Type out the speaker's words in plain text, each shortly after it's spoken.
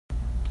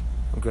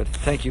Good.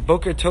 Thank you.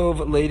 Boker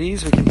Tov,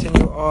 ladies. We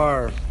continue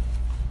our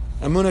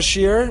Amunah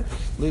Shir.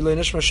 Lilei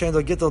Nishma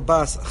Shendel Gittel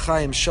Bas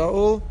Chaim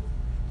Shaul,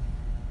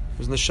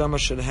 whose neshama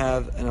should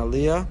have an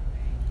aliyah.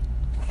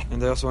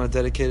 And I also want to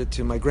dedicate it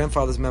to my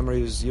grandfather's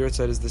memory, whose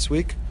yahrzeit is this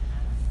week,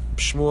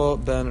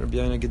 Shmuel ben Rabbi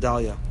Yonah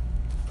Gedalia.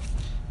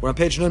 We're on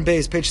page Nun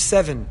Beis, page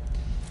 7.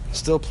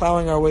 Still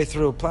plowing our way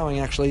through. Plowing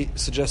actually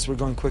suggests we're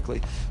going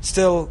quickly.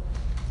 Still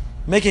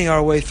making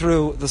our way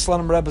through the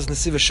Slonim Rebbe's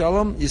Nesiva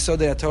Shalom,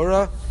 Yisodei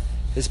HaTorah,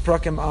 his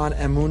prakim on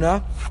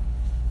Emunah,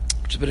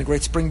 which has been a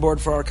great springboard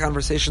for our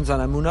conversations on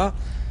Emunah.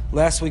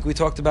 Last week we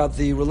talked about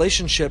the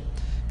relationship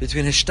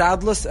between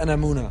Hishtadlus and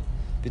Emunah,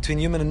 between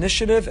human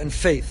initiative and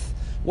faith.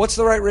 What's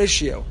the right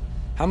ratio?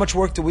 How much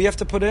work do we have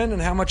to put in,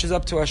 and how much is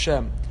up to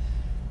Hashem?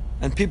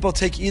 And people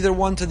take either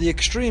one to the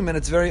extreme, and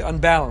it's very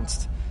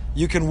unbalanced.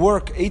 You can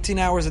work 18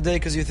 hours a day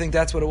because you think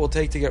that's what it will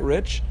take to get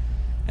rich,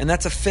 and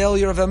that's a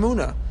failure of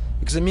Emunah,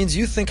 because it means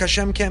you think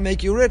Hashem can't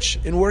make you rich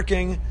in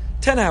working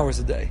 10 hours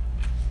a day.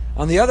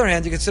 On the other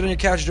hand, you can sit on your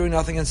couch doing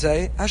nothing and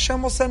say,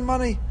 Hashem will send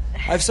money. I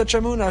have such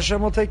Emunah, Hashem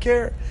will take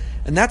care.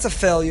 And that's a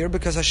failure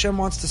because Hashem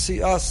wants to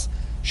see us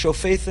show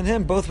faith in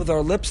Him, both with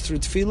our lips through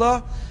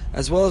tefillah,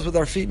 as well as with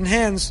our feet and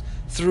hands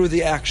through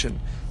the action.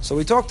 So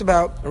we talked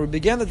about, or we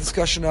began the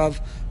discussion of,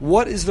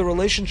 what is the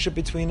relationship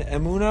between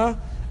Emunah,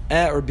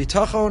 or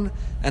bitachon,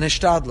 and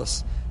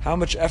hishtadlus? How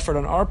much effort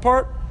on our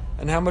part,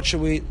 and how much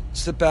should we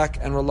sit back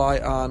and rely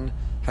on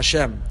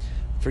Hashem?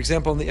 For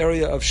example, in the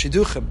area of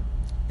shidduchim,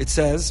 it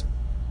says,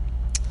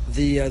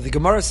 the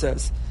Gemara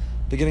says,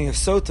 beginning of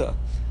Sota,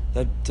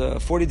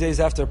 that 40 days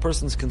after a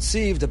person's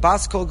conceived, a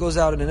bas kol goes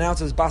out and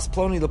announces bas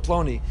ploni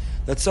leploni,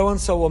 that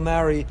so-and-so will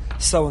marry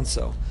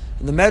so-and-so.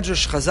 And the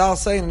Medrash Chazal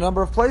say in a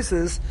number of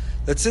places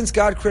that since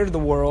God created the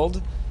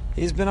world,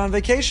 He's been on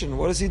vacation.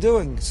 What is He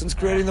doing since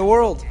creating the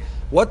world?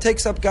 What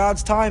takes up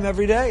God's time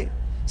every day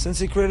since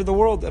He created the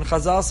world? And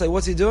Chazal say,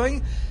 what's He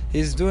doing?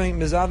 He's doing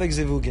mizavek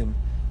zivugim.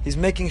 He's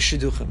making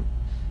shidduchim.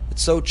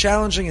 It's so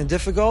challenging and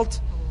difficult,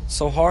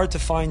 so hard to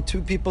find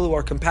two people who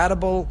are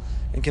compatible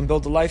and can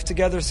build a life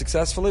together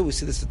successfully. We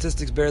see the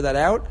statistics bear that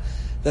out,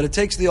 that it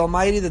takes the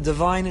Almighty, the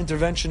divine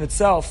intervention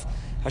itself.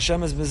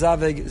 Hashem is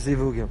mizaveg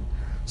zivugim.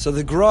 So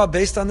the Gra,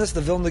 based on this,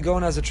 the Vilna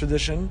Gaon has a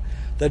tradition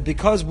that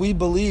because we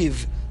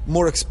believe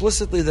more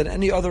explicitly than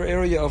any other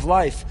area of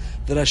life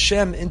that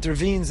Hashem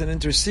intervenes and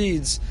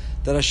intercedes,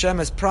 that Hashem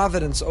has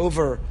providence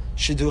over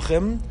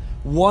shidduchim,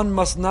 one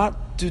must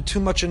not do too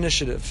much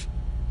initiative.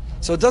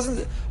 So it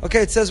doesn't.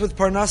 Okay, it says with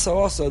Parnasa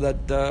also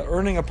that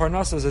earning a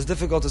Parnasa is as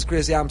difficult as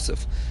Kriyas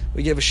Yamsuf.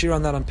 We gave a shir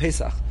on that on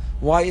Pesach.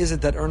 Why is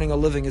it that earning a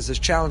living is as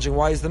challenging?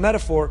 Why is the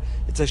metaphor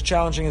it's as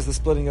challenging as the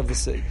splitting of the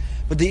sea?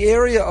 But the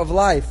area of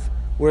life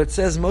where it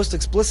says most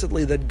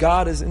explicitly that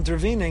God is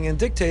intervening and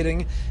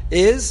dictating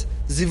is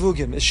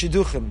zivugim, is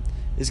shidduchim,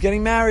 is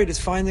getting married, is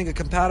finding a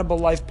compatible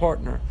life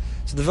partner.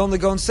 So the Vilna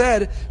Gaon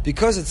said,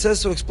 because it says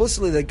so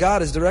explicitly that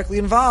God is directly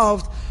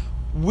involved,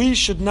 we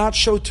should not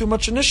show too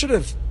much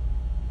initiative.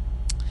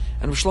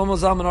 And Shlomo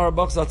Zalman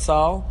Auerbach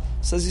Zatzal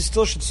says you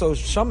still should show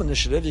some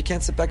initiative. You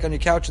can't sit back on your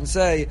couch and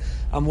say,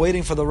 I'm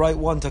waiting for the right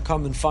one to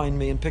come and find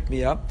me and pick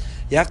me up.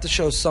 You have to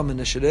show some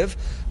initiative.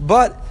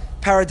 But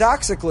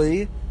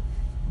paradoxically,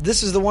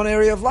 this is the one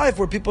area of life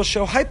where people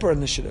show hyper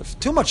initiative,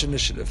 too much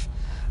initiative.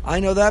 I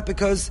know that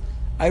because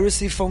I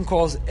receive phone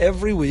calls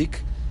every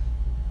week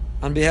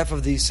on behalf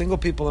of the single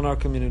people in our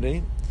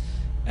community,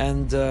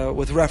 and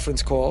with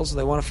reference calls.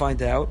 They want to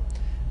find out.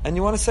 And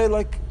you want to say,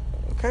 like,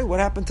 okay, what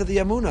happened to the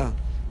Emunah?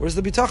 Where's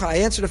the bitachon? I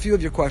answered a few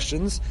of your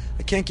questions.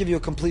 I can't give you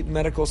a complete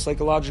medical,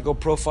 psychological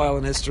profile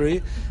and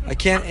history. I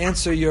can't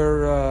answer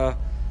your,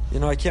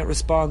 I can't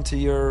respond to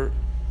your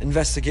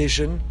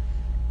investigation,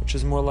 which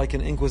is more like an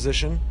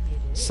inquisition.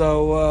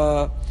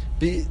 So,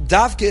 be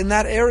dafka in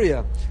that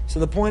area. So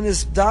the point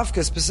is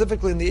dafka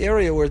specifically in the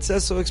area where it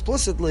says so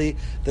explicitly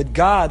that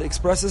God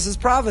expresses His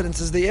providence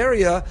is the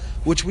area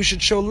which we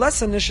should show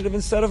less initiative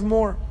instead of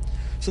more.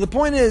 So the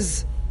point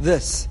is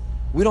this.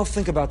 We don't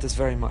think about this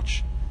very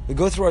much. We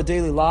go through our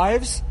daily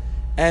lives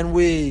and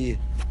we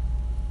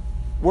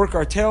work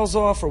our tails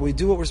off, or we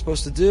do what we're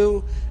supposed to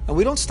do, and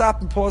we don't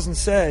stop and pause and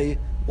say,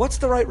 what's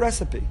the right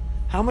recipe?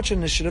 How much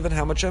initiative and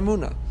how much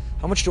emunah?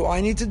 How much do I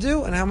need to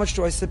do, and how much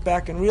do I sit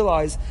back and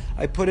realize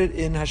I put it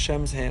in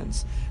Hashem's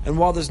hands? And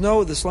while the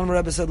Slonim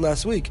Rebbe said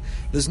last week,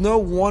 there's no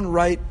one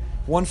right,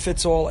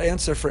 one-fits-all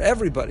answer for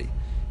everybody,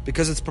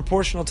 because it's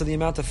proportional to the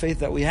amount of faith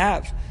that we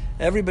have.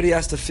 Everybody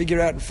has to figure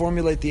out and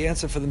formulate the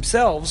answer for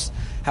themselves.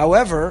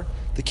 However,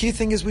 the key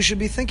thing is we should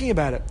be thinking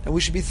about it, and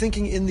we should be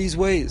thinking in these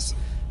ways.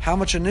 How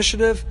much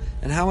initiative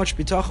and how much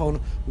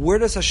bitachon, where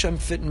does Hashem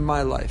fit in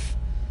my life?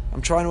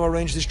 I'm trying to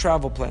arrange these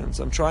travel plans.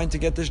 I'm trying to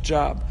get this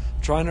job.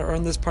 I'm trying to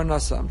earn this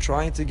parnasa. I'm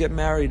trying to get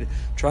married.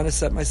 I'm trying to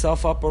set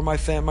myself up or my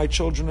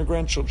children or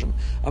grandchildren.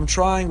 I'm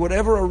trying,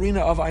 whatever arena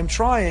of I'm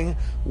trying,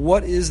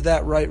 what is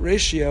that right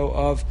ratio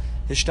of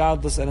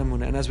hishtadlus and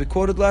emunah? And as we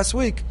quoted last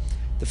week,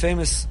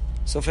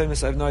 so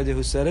famous I have no idea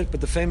who said it, but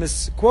the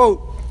famous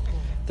quote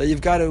that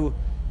you've got to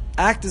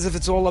act as if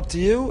it's all up to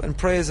you and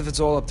pray as if it's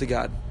all up to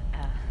God.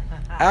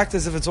 Act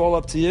as if it's all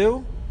up to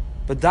you,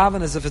 but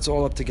daven as if it's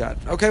all up to God.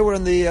 Okay, we're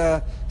in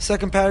the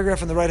second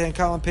paragraph in the right-hand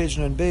column, page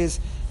 9 Beis,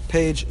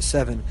 page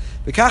 7.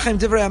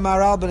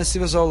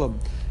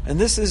 And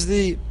this is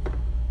these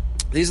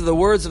are the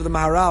words of the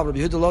Maharal, Rabbi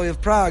Yehuda Loew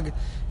of Prague,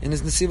 in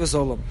his Nesivos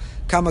Olam.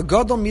 Kama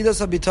gadol midas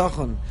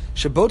habitachon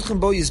shebotchem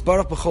bo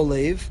yisbarach b'chol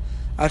leiv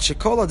at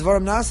shekol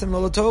advarim nasim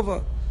lo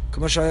latova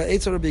kama shaya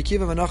eitzer Rabbi Akiva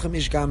v'Nachum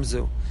ish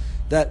gamzu.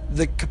 That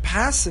the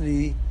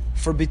capacity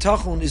for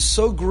bitachon is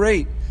so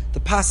great, the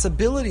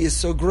possibility is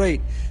so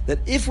great, that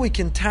if we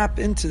can tap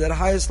into that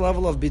highest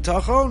level of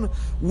bitachon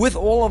with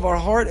all of our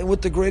heart and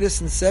with the greatest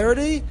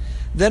sincerity,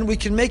 then we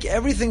can make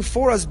everything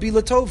for us be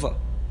latova.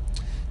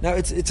 Now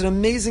it's an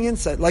amazing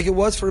insight, like it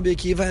was for Rabbi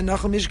Akiva and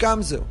Nachum ish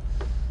gamzu.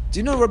 Do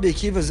you know Rabbi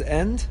Akiva's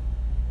end?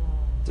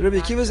 Did Rabbi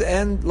Akiva's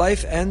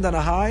life end on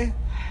a high?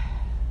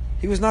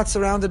 He was not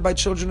surrounded by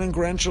children and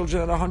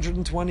grandchildren at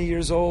 120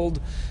 years old,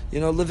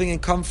 living in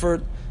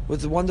comfort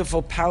with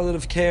wonderful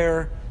palliative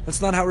care.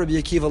 That's not how Rabbi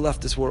Akiva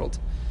left this world.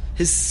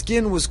 His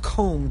skin was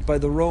combed by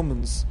the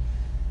Romans.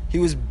 He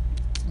was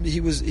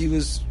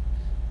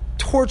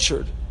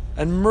tortured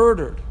and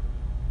murdered.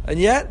 And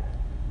yet,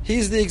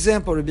 he's the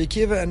example, Rabbi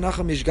Akiva and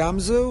Nachum ish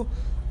gamzu,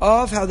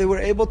 of how they were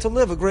able to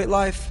live a great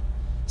life.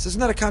 So isn't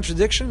that a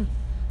contradiction?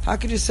 How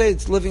could you say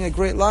it's living a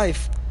great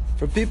life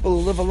for people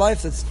who live a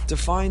life that's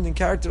defined and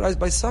characterized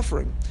by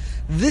suffering?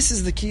 This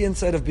is the key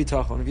insight of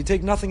bitachon. If you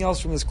take nothing else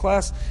from this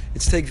class,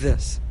 it's take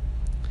this.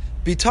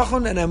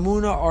 Bitachon and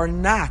emunah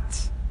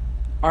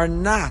are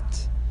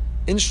not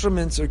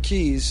instruments or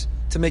keys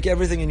to make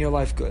everything in your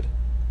life good.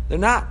 They're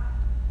not.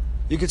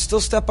 You could still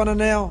step on a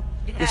nail.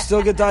 You could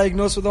still get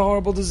diagnosed with a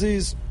horrible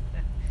disease.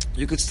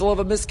 You could still have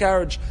a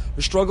miscarriage,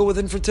 or struggle with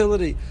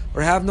infertility,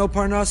 or have no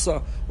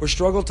parnasa, or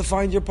struggle to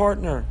find your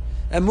partner.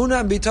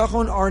 Emunah and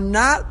bitachon are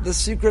not the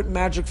secret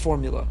magic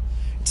formula.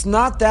 It's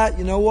not that,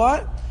 you know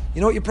what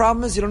your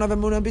problem is? You don't have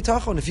emunah and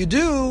bitachon. If you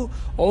do,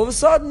 all of a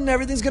sudden,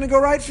 everything's going to go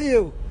right for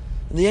you.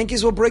 And the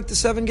Yankees will break the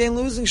 7-game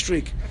losing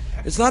streak.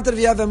 It's not that if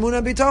you have emunah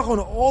and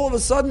bitachon, all of a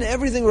sudden,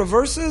 everything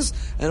reverses,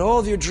 and all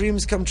of your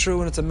dreams come true,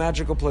 and it's a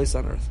magical place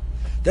on earth.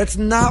 That's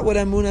not what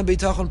Emunah and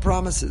Bitachon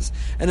promises.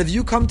 And if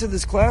you come to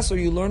this class or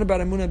you learn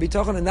about Emunah and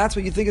Bitachon and that's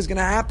what you think is going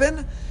to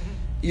happen,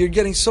 you're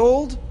getting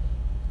sold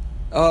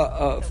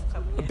a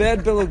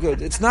bad bill of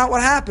goods. It's not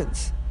what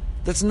happens.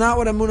 That's not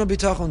what Emunah and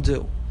Bitachon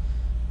do.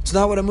 It's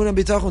not what Emunah and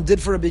Bitachon did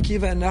for Rabbi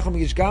Akiva and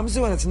Nachum ish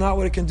gamzu, and it's not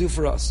what it can do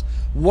for us.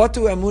 What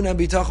do Emunah and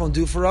Bitachon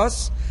do for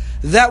us?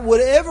 That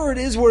whatever it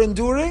is we're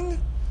enduring,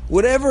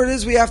 whatever it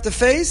is we have to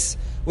face,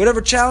 whatever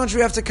challenge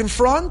we have to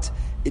confront,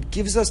 it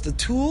gives us the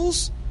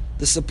tools,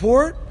 the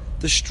support,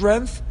 the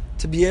strength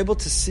to be able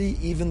to see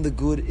even the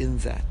good in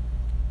that.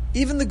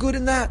 Even the good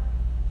in that.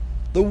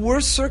 The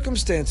worst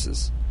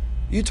circumstances.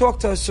 You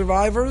talk to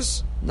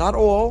survivors, not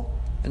all,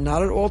 and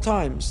not at all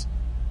times,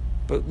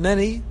 but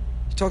many,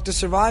 you talk to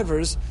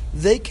survivors,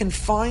 they can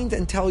find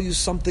and tell you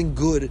something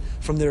good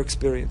from their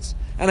experience.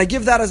 And I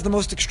give that as the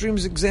most extreme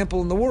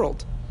example in the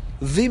world.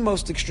 The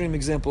most extreme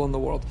example in the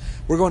world.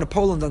 We're going to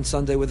Poland on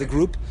Sunday with a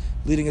group,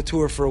 leading a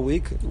tour for a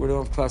week. We're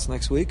going to have class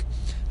next week.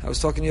 I was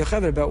talking to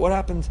Yocheved about what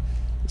happened,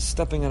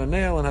 stepping on a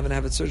nail and having to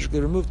have it surgically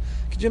removed.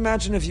 Could you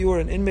imagine if you were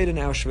an inmate in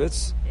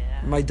Auschwitz,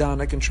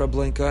 Majdanek and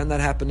Treblinka, and that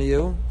happened to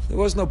you? There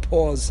was no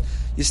pause.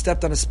 You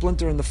stepped on a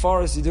splinter in the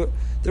forest.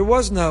 There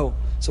was no.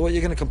 So what,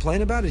 you're going to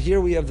complain about it?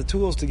 Here we have the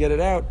tools to get it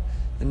out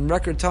in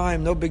record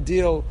time. No big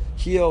deal.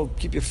 Heal.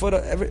 Keep your foot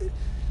up.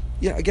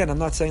 Again, I'm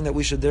not saying that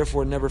we should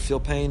therefore never feel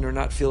pain or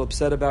not feel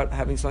upset about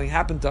having something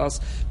happen to us,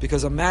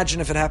 because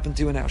imagine if it happened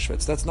to you in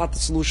Auschwitz. That's not the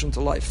solution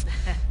to life.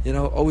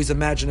 Always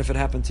imagine if it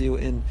happened to you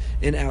in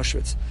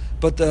Auschwitz.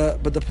 But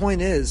the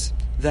point is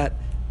that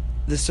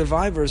the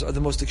survivors are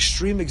the most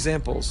extreme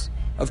examples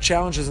of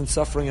challenges and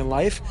suffering in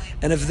life,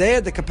 and if they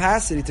had the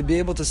capacity to be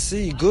able to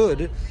see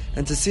good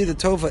and to see the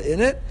tova in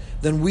it,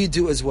 then we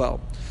do as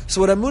well. So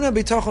what Emunah and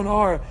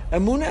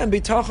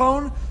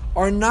Bitachon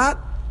are not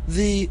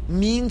the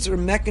means or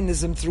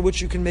mechanism through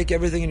which you can make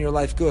everything in your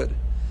life good,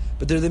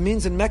 but they're the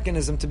means and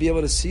mechanism to be able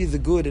to see the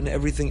good in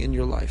everything in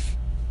your life.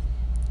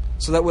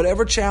 So that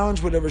whatever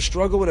challenge, whatever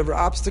struggle, whatever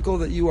obstacle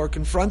that you are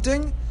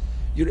confronting,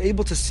 you're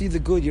able to see the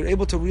good. You're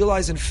able to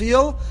realize and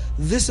feel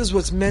this is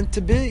what's meant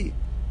to be.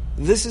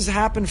 This has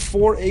happened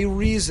for a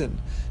reason.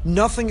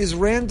 Nothing is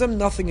random,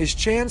 nothing is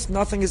chance,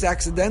 nothing is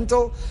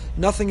accidental,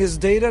 nothing is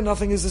data,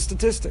 nothing is a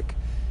statistic.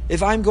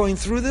 If I'm going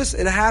through this,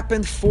 it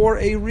happened for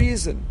a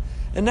reason.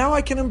 And now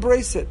I can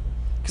embrace it.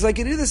 Because I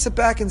can either sit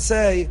back and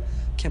say,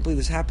 I can't believe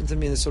this happened to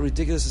me, and it's so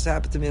ridiculous this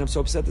happened to me, and I'm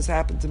so upset this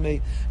happened to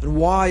me, and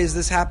why is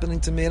this happening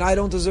to me, and I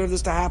don't deserve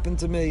this to happen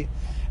to me,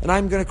 and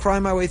I'm going to cry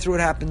my way through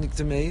it happening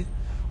to me.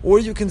 Or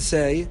you can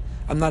say,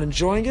 I'm not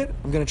enjoying it,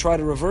 I'm going to try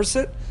to reverse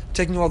it, I'm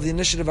taking all the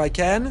initiative I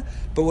can,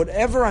 but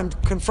whatever I'm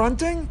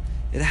confronting,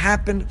 it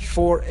happened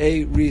for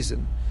a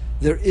reason.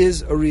 There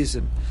is a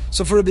reason.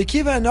 So for Rabbi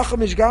Akiva and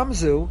Nachum ish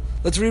gamzu,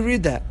 let's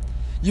reread that.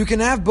 You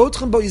can have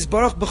Botchem bo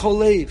Yisbarach b'chol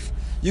leiv.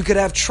 You could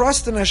have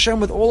trust in Hashem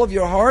with all of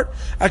your heart,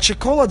 at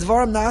shekol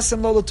advarim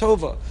na'asem lo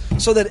l'tova,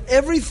 so that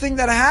everything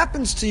that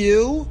happens to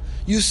you,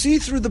 you see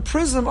through the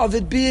prism of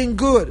it being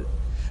good.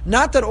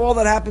 Not that all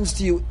that happens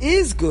to you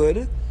is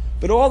good,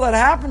 but all that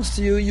happens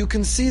to you, you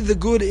can see the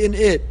good in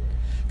it.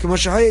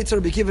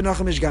 Also,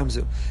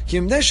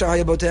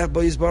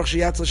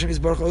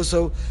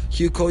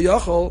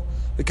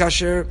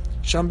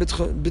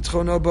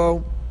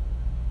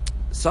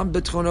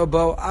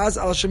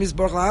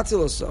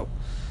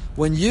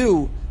 when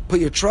you put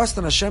your trust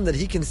in Hashem that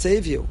He can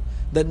save you,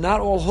 that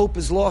not all hope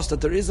is lost,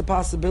 that there is a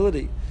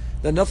possibility,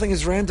 that nothing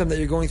is random, that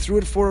you're going through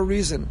it for a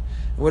reason,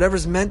 and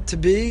whatever's meant to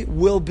be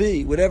will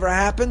be. Whatever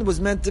happened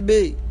was meant to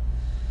be.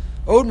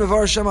 Od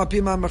mevar Hashem al pi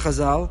ma'amar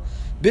Chazal,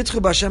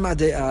 bitchu b'Hashem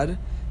adei ad,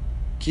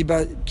 ki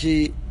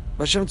b'Hashem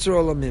tzur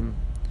olamim.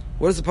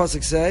 What does the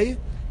pasuk say?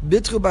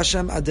 Bitchu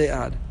b'Hashem adei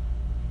ad,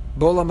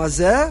 b'olam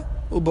hazeh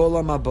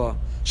u'b'olam haba.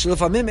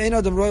 שלפעמים אין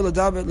אדם רואה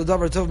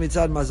לדבר טוב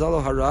מצד מזלו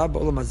הרע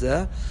בעולם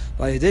הזה,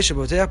 ועל ידי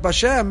שבוטח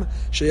בשם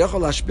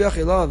שיכול להשפיע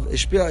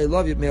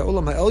אליו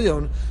מהעולם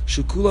העליון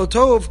שכולו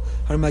טוב,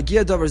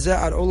 המגיע דבר זה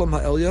עד עולם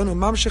העליון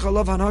וממשיך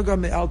עליו הנהגה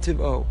מעל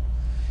טבעו.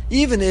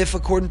 Even if,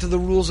 according to the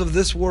rules of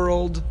this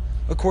world,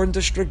 according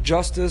to strict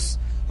justice,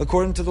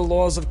 according to the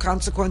laws of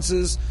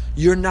consequences,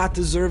 you're not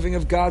deserving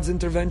of God's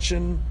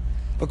intervention,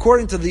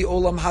 according to the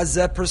Olam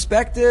Hazeh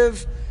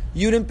perspective,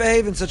 you didn't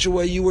behave in such a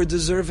way you were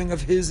deserving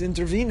of His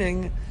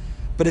intervening.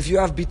 But if you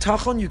have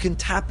bitachon, you can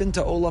tap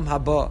into Olam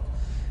Haba.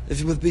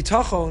 If with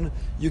bitachon,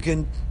 you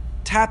can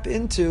tap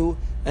into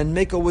and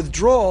make a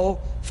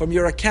withdrawal from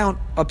your account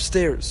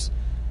upstairs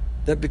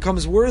that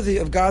becomes worthy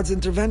of God's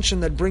intervention,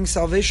 that brings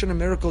salvation and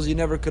miracles you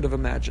never could have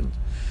imagined.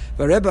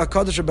 We're going to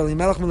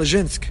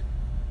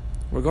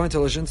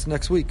Lezhinsk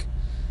next week.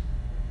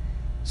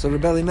 So the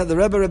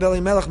Rebbe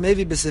Elimelech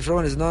Mevi b'Sifro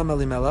and his Noam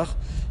Elimelech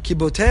ki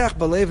boteach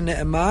b'lev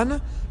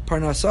ne'eman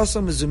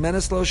parnasaso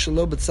mezumenes lo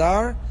shelo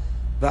b'tzar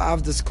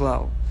va'avdas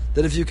klal.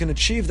 That if you can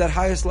achieve that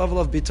highest level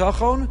of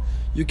bitachon,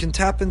 you can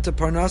tap into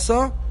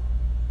parnasa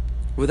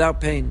without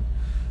pain.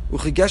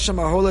 Uchigeshem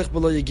aholech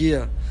b'lo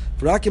yigia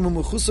v'rakim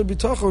u'mechusa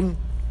bitachon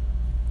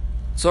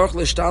tzorch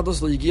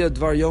le'shtados lo yigia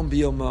dvar yom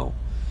biyomo.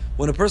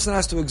 When a person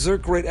has to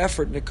exert great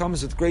effort and it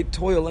comes with great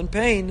toil and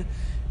pain,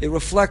 it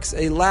reflects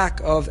a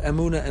lack of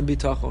emunah and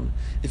bitachon.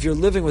 If you're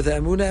living with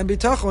emunah and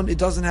bitachon, it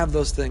doesn't have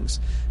those things.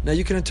 Now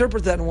you can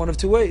interpret that in one of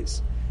two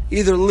ways.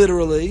 Either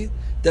literally,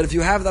 that if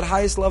you have that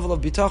highest level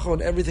of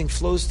bitachon, everything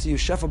flows to you,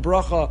 shefa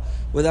bracha,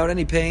 without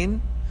any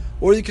pain.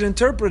 Or you can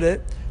interpret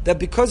it that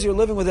because you're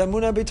living with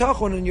emunah and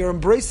bitachon and you're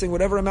embracing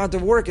whatever amount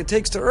of work it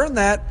takes to earn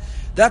that,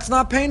 that's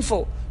not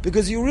painful.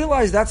 Because you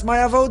realize that's my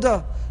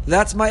avoda,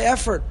 that's my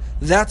effort,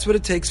 that's what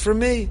it takes for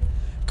me.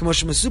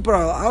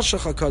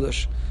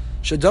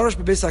 שדורש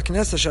בבית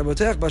הכנסת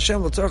שבוטח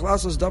בהשם לא צריך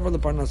לעשות דבר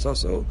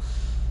לפרנסתו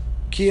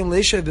כי אם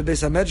להישב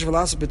בבית המדרש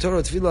ולעשות בתורה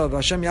ותפילה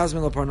והשם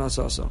יזמין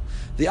לפרנסתו.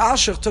 The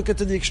Ashach took it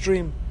to the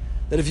extreme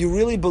that if you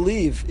really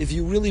believed, if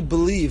you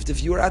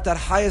were at that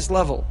highest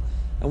level,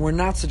 and we're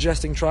not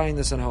suggesting trying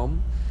this at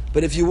home,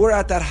 but if you were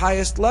at that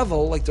highest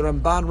level, like the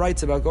Ramban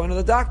writes about going to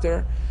the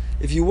doctor,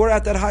 if you were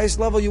at that highest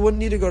level, you wouldn't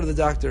need to go to the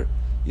doctor.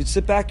 You'd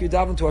sit back, you'd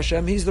daven to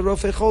Hashem, He's the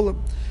Rofei Cholim.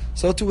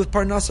 So too with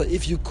Parnasa,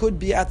 if you could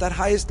be at that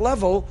highest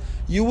level,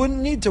 you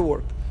wouldn't need to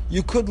work.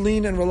 You could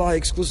lean and rely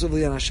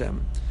exclusively on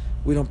Hashem.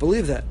 We don't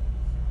believe that.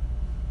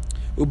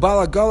 So the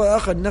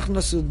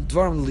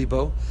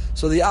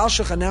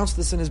Alshach announced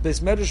this in his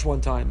Beis Medrash one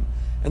time,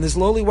 and this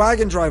lowly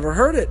wagon driver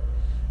heard it,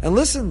 and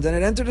listened, and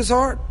it entered his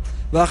heart.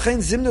 And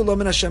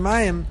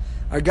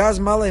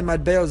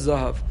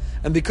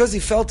because he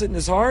felt it in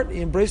his heart,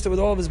 he embraced it with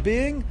all of his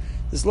being,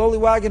 this lowly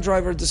wagon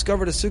driver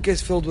discovered a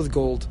suitcase filled with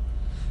gold.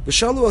 And the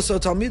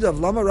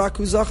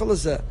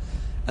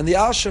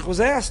Alshach was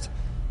asked,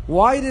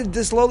 why did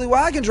this lowly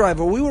wagon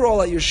driver, we were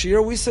all at your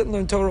shir, we sit and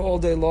learn Torah all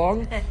day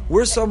long,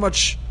 we're so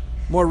much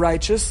more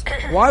righteous,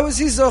 why was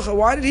he zocha?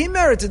 Why did he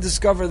merit to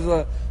discover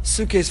the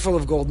suitcase full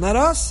of gold, not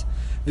us?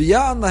 And the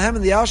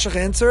Alshach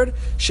answered,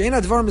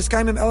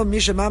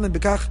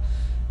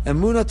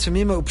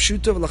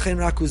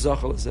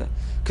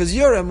 because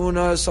your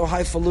emunah is so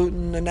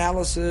highfalutin,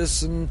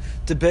 analysis and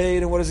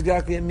debate and what does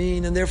exactly it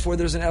mean, and therefore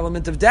there's an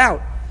element of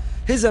doubt.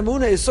 His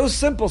emunah is so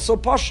simple, so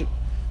pashut,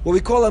 what we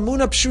call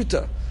emunah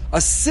pshuta,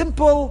 a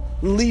simple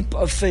leap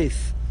of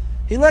faith.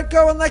 He let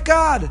go and let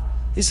God.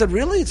 He said,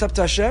 really? It's up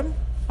to Hashem?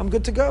 I'm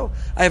good to go.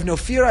 I have no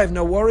fear, I have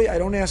no worry, I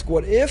don't ask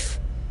what if.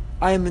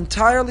 I am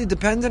entirely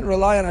dependent,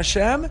 rely on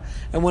Hashem,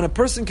 and when a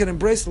person can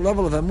embrace the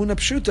level of emunah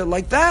pshuta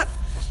like that,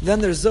 then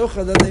there's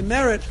zocha, then they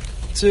merit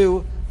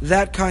to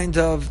that kind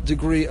of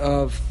degree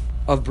of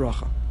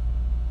bracha.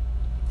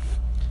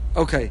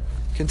 Okay,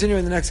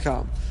 continuing the next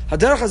column.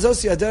 Haderach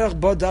hazosi haderach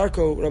ba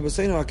darko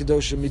rabbeinu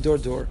hakadoshim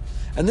midor dor.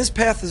 And this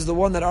path is the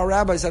one that our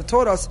rabbis have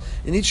taught us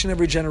in each and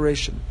every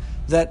generation,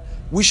 that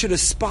we should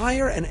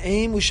aspire and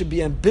aim, we should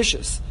be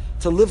ambitious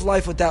to live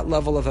life with that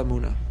level of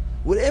emunah.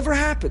 Whatever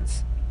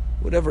happens,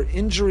 whatever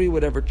injury,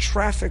 whatever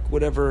traffic,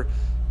 whatever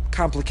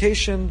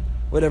complication,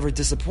 whatever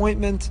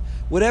disappointment,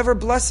 whatever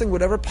blessing,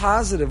 whatever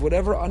positive,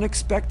 whatever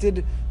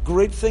unexpected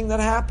great thing that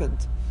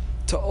happened,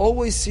 to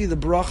always see the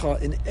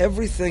bracha in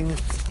everything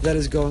that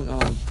is going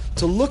on,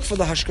 to look for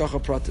the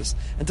hashgacha pratis,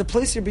 and to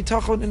place your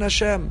bitachon in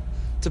Hashem,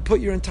 to put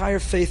your entire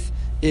faith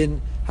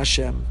in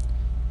Hashem.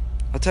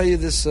 I'll tell you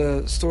this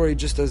story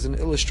just as an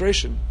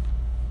illustration.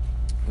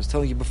 I was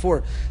telling you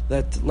before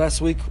that last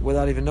week,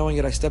 without even knowing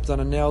it, I stepped on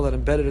a nail that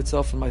embedded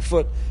itself in my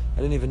foot. I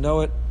didn't even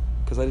know it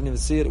because I didn't even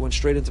see it. It went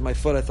straight into my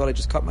foot. I thought I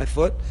just cut my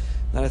foot.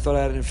 Then I thought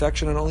I had an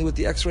infection, and only with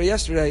the x-ray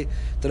yesterday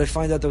did I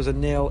find out there was a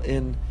nail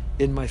in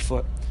my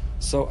foot.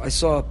 So I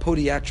saw a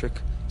podiatric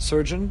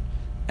surgeon,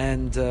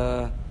 and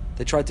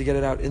they tried to get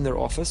it out in their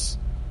office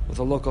with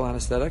a local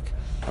anesthetic.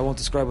 I won't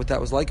describe what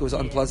that was like. It was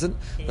unpleasant.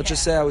 Let's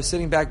just say I was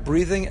sitting back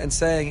breathing and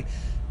saying,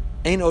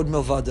 Ein od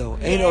milvado,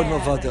 Ein od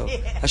milvado.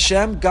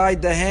 Hashem,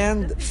 guide the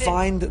hand,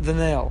 find the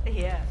nail.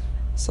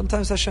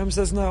 Sometimes Hashem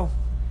says no.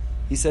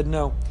 He said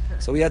no.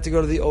 So we had to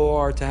go to the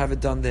OR to have it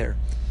done there,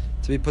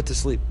 to be put to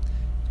sleep.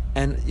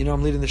 And,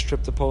 I'm leading this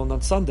trip to Poland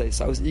on Sunday,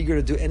 so I was eager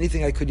to do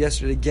anything I could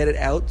yesterday to get it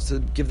out, to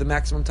give the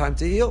maximum time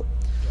to heal.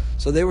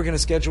 So they were going to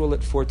schedule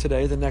it for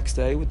today, the next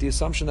day, with the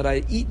assumption that I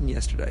had eaten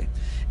yesterday.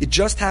 It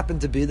just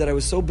happened to be that I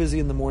was so busy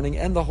in the morning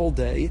and the whole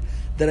day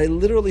that I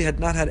literally had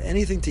not had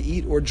anything to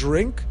eat or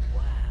drink.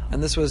 Wow.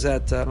 And this was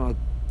at,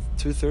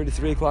 2:30,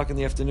 3 o'clock in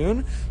the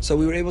afternoon. So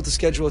we were able to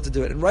schedule it to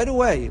do it. And right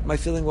away, my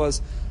feeling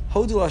was,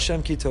 Hodul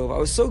Hashem ki tov. I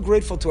was so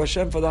grateful to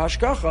Hashem for the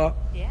hashgacha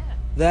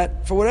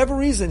that for whatever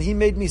reason, He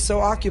made me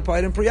so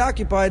occupied and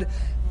preoccupied,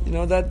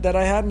 that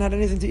I hadn't had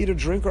anything to eat or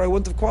drink, or I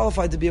wouldn't have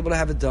qualified to be able to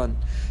have it done.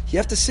 You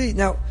have to see.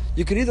 Now,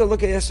 you could either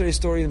look at yesterday's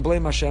story and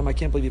blame Hashem. I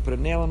can't believe you put a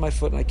nail in my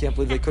foot, and I can't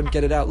believe they couldn't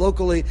get it out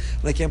locally,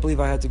 and I can't believe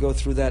I had to go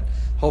through that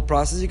whole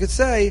process. You could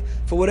say,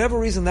 for whatever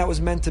reason that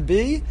was meant to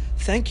be,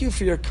 thank you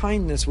for your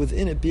kindness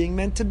within it being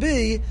meant to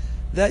be,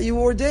 that you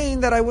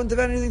ordained that I wouldn't have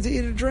had anything to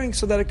eat or drink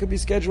so that it could be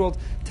scheduled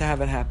to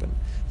have it happen.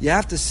 You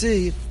have to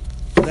see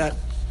that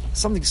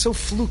something so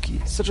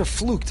fluky, such a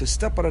fluke, to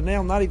step on a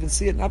nail, not even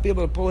see it, not be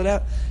able to pull it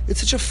out. It's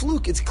such a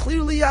fluke. It's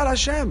clearly Yad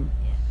Hashem.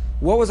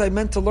 What was I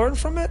meant to learn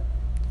from it?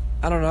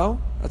 I don't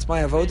know. That's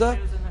my avoda.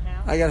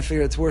 I got to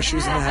figure out to wear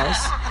shoes in the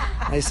house.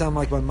 I sound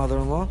like my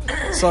mother-in-law.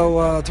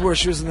 So to wear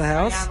shoes in the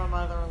house. I have a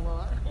mother-in-law.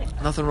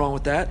 Nothing wrong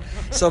with that.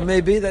 So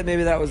maybe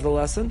that was the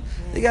lesson.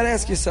 You got to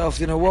ask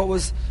yourself,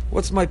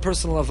 what's my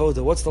personal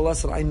avoda? What's the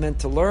lesson I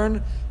meant to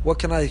learn? What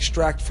can I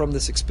extract from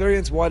this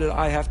experience? Why did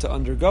I have to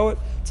undergo it?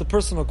 It's a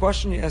personal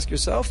question you ask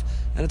yourself,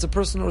 and it's a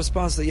personal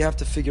response that you have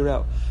to figure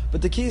out.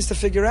 But the key is to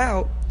figure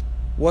out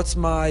where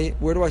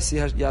do I see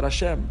Yad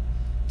Hashem?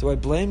 Do I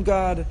blame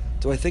God?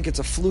 Do I think it's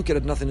a fluke, it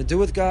had nothing to do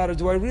with God? Or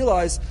do I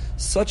realize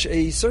such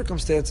a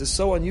circumstance is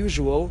so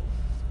unusual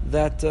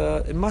that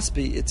it must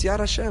be, it's Yad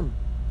Hashem.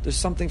 There's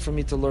something for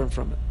me to learn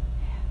from it.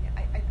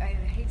 I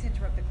hate to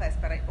interrupt the class,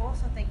 but I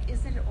also think,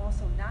 isn't it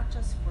also not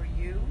just for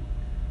you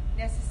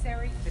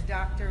necessary? The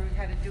doctor who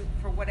had to do,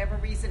 for whatever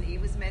reason, he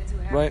was meant to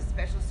have a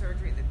special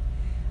surgery.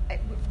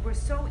 We're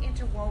so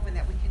interwoven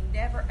that we can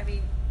never,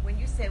 when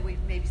you say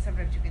maybe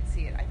sometimes you can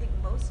see it, I think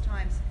most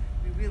times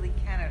we really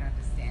cannot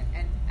understand.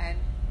 And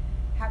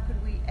how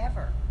could we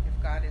ever,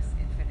 if God is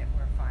infinite,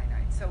 we're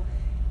finite? So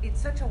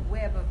it's such a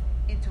web of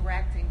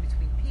interacting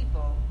between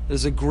people.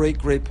 There's a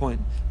great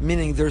point.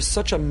 Meaning there's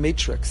such a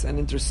matrix and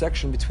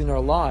intersection between our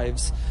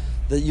lives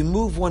that you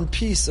move one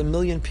piece, a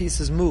million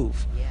pieces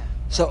move. Yeah.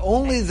 So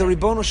only the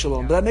Ribbono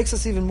Shalom, but that makes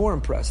us even more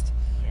impressed.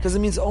 Because it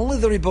means only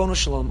the Ribbono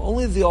Shalom,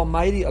 only the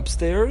Almighty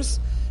upstairs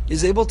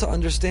is able to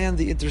understand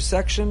the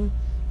intersection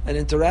and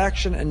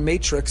interaction and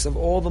matrix of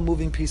all the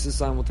moving pieces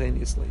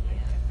simultaneously.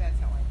 That's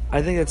how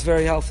I think that's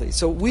very healthy.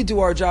 So we do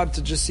our job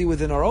to just see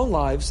within our own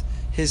lives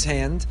His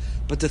hand,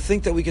 but to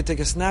think that we could take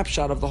a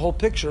snapshot of the whole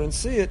picture and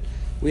see it,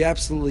 we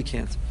absolutely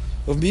can't.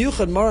 The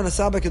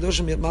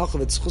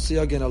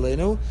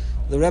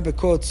Rebbe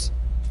quotes,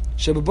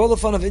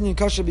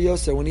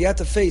 when he had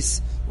to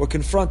face or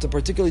confront a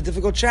particularly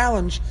difficult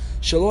challenge,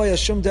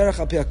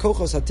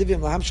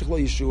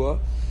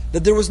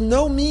 that there was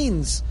no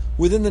means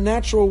within the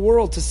natural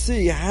world to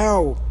see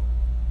how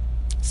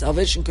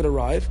salvation could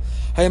arrive.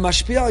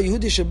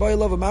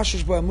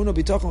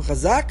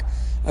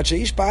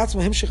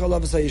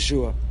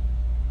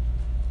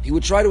 He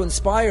would try to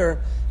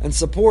inspire and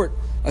support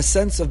a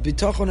sense of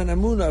bitachon and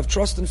amunah, of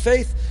trust and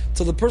faith,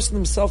 till the person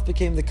himself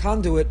became the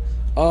conduit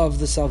of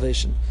the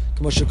salvation.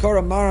 And it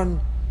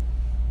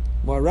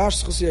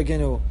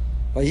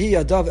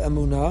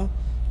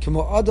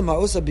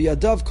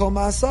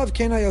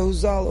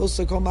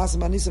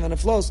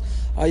flows.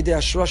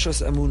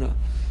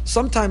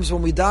 Sometimes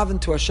when we dive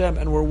into Hashem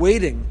and we're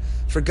waiting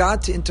for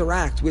God to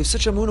interact, we have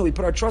such amunah, we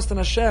put our trust in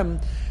Hashem,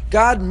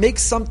 God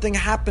makes something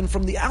happen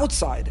from the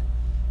outside.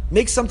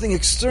 Make something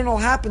external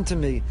happen to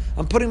me.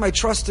 I'm putting my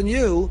trust in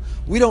you.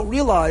 We don't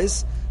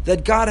realize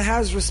that God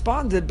has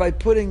responded by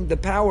putting the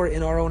power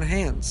in our own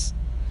hands.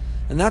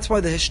 And that's why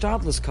the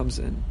hishtadlus comes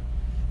in.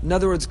 In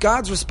other words,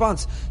 God's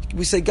response.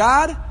 We say,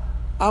 God,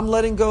 I'm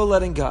letting go,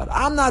 letting God.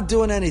 I'm not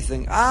doing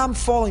anything. I'm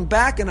falling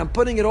back and I'm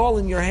putting it all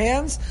in your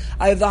hands.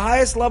 I have the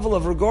highest level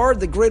of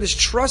regard, the greatest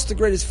trust, the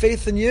greatest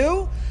faith in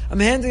you. I'm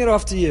handing it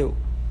off to you.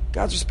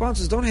 God's response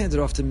is, don't hand it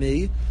off to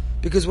me.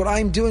 Because what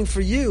I'm doing for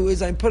you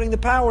is I'm putting the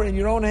power in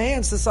your own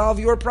hands to solve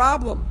your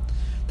problem.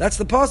 That's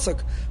the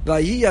pasuk.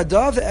 Vayi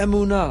yadav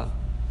emunah.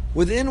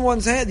 within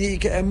one's hand. The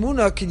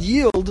emunah could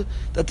yield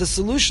that the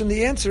solution,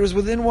 the answer is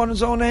within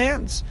one's own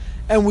hands.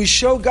 And we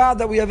show God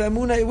that we have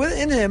emunah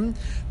within Him.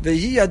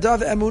 Vehi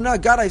yadav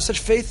emunah. God, I have such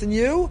faith in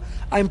you,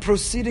 I'm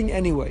proceeding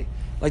anyway.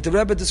 Like the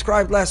Rebbe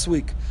described last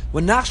week.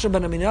 When Nachshon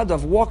ben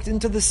Aminadav walked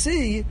into the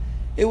sea,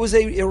 it was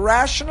an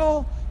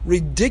irrational,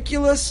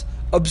 ridiculous,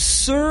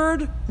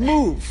 absurd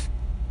move.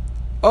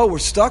 Oh, we're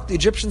stuck. The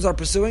Egyptians are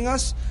pursuing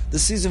us. The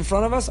sea's in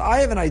front of us. I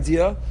have an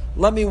idea.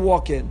 Let me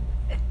walk in.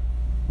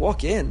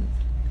 Walk in.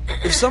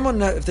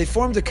 If they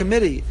formed a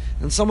committee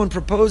and someone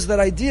proposed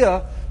that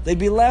idea, they'd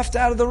be laughed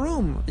out of the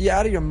room. Are you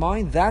out of your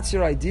mind? That's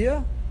your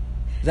idea?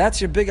 That's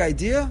your big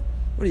idea?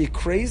 What are you,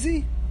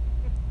 crazy?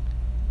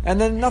 And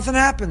then nothing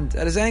happened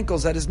at his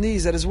ankles, at his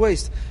knees, at his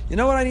waist. You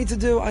know what I need to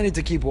do? I need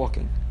to keep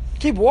walking.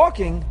 Keep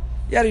walking?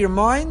 You out of your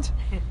mind?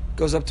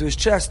 Goes up to his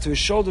chest, to his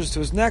shoulders, to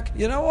his neck.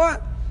 You know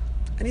what?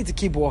 I need to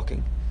keep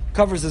walking.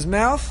 Covers his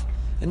mouth,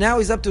 and now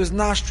he's up to his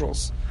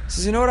nostrils.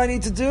 Says, you know what I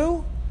need to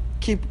do?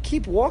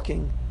 Keep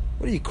walking.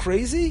 What are you,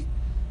 crazy?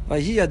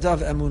 Vayhi yadav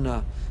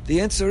emunah.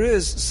 The answer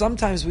is,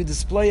 sometimes we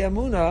display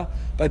emunah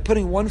by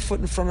putting one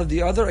foot in front of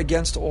the other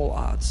against all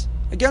odds.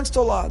 Against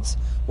all odds.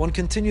 One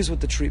continues with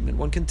the treatment.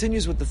 One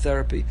continues with the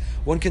therapy.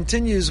 One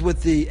continues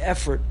with the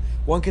effort.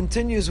 One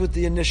continues with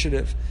the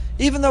initiative.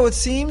 Even though it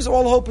seems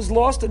all hope is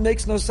lost, it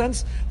makes no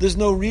sense, there's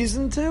no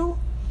reason to.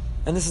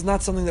 And this is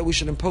not something that we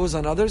should impose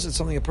on others. It's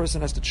something a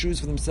person has to choose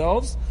for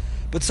themselves.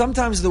 But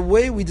sometimes the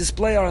way we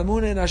display our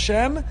emunah in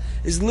Hashem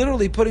is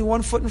literally putting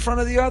one foot in front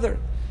of the other.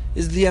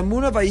 Is the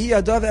emunah, vayhi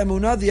yadav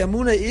emunah, the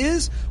emunah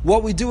is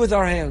what we do with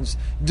our hands.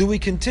 Do we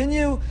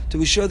continue? Do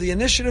we show the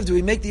initiative? Do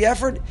we make the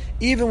effort?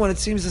 Even when it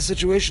seems the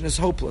situation is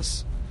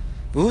hopeless.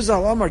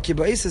 V'huzal amar ki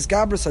ba'isas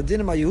gabras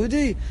hadinim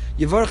ha'yehudi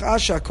yivarach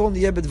asha akol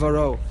niyeh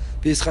b'dvaro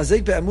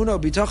v'yischazek be'emunah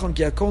u'bitachon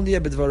ki akol niyeh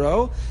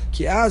b'dvaro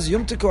ki az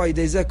yumteko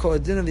ha'yidei zeh kol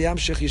hadinim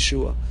v'yamshech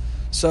Yeshua.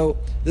 So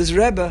this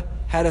Rebbe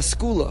had a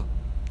skula.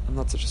 I'm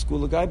not such a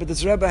skula guy, but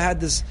this Rebbe had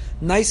this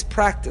nice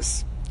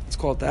practice. Let's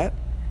call it that.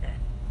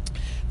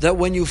 That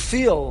when you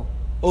feel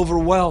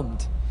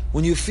overwhelmed,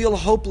 when you feel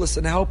hopeless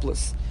and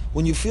helpless,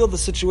 when you feel the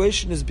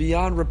situation is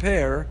beyond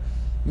repair,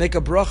 make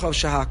a bracha of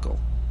shahakol.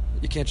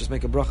 You can't just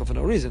make a bracha for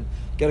no reason.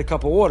 Get a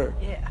cup of water.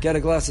 Yeah. Get a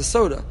glass of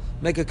soda.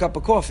 Make a cup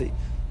of coffee.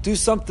 Do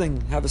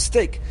something, have a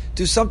steak.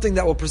 Do something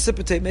that will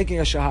precipitate making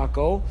a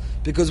shahakol,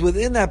 because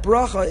within that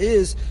bracha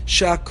is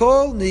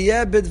shakol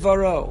niyeh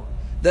bidvaro.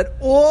 That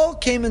all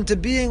came into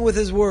being with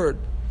His word.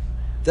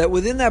 That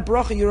within that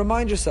bracha you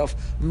remind yourself,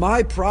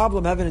 my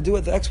problem having to do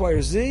with X, Y,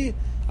 or Z,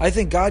 I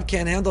think God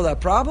can't handle that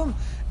problem.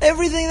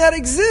 Everything that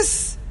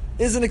exists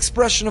is an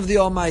expression of the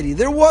Almighty.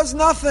 There was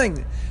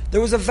nothing. There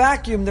was a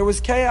vacuum, there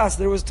was chaos,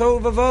 there was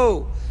tohu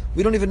vavohu.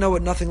 We don't even know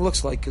what nothing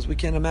looks like because we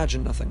can't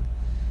imagine nothing.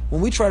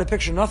 When we try to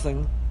picture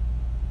nothing,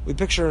 we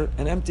picture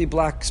an empty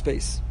black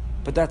space.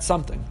 But that's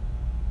something.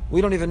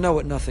 We don't even know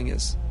what nothing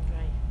is.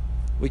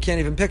 We can't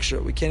even picture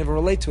it. We can't even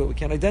relate to it. We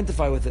can't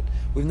identify with it.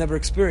 We've never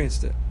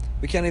experienced it.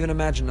 We can't even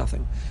imagine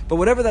nothing. But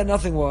whatever that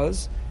nothing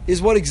was,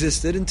 is what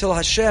existed until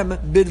Hashem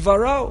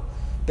bidvaro.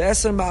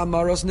 Be'eser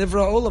ma'amaros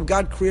nivra olam.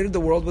 God created the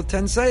world with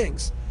 10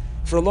 sayings.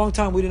 For a long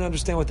time we didn't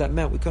understand what that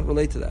meant. We couldn't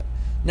relate to that.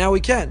 Now we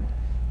can.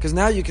 Because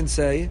now you can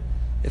say,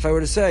 if I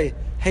were to say,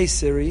 hey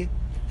Siri,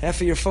 half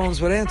of your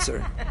phones would answer.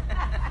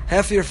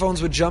 Half of your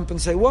phones would jump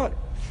and say, what?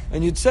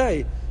 And you'd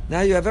say,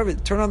 now you have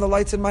everything. Turn on the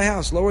lights in my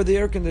house. Lower the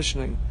air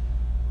conditioning.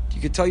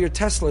 You could tell your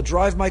Tesla,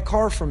 drive my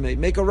car for me.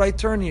 Make a right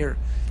turn here.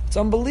 It's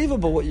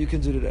unbelievable what you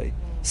can do today.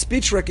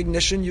 Speech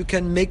recognition, you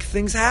can make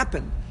things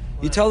happen.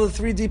 You tell the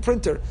 3D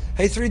printer,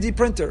 hey 3D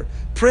printer,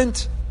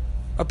 print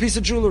a piece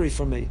of jewelry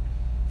for me.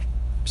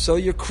 So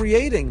you're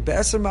creating.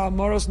 Be'eser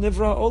ma'amaros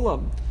nivra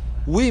olam.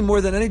 We,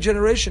 more than any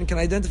generation, can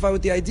identify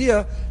with the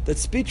idea that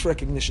speech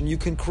recognition, you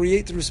can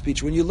create through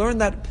speech. When you learn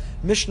that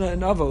Mishnah in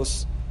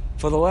Avos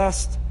for the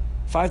last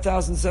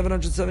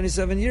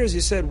 5,777 years,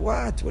 you said,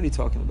 what? What are you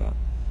talking about?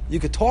 You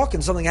could talk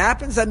and something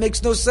happens? That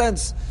makes no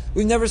sense.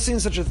 We've never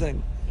seen such a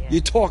thing. Yeah.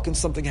 You talk and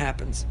something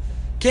happens.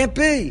 Can't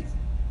be.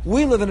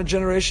 We live in a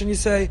generation, you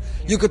say,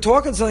 you could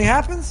talk and something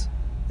happens?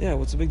 Yeah,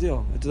 what's the big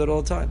deal? I do that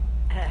all the time.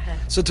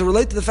 So to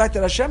relate to the fact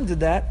that Hashem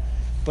did that,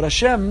 but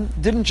Hashem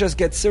didn't just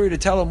get Siri to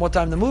tell him what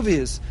time the movie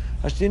is.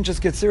 Hashem didn't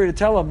just get Siri to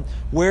tell him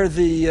where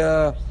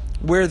the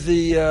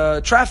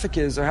traffic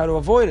is or how to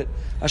avoid it.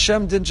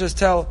 Hashem didn't just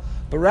tell,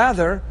 but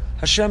rather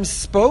Hashem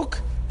spoke,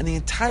 and the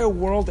entire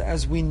world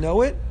as we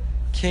know it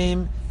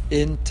came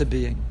into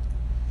being.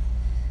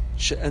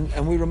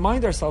 And we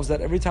remind ourselves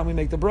that every time we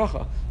make the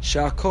bracha,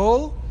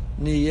 Shakol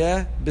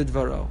niyeh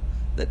bidvaro,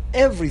 that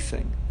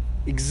everything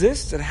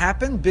exists and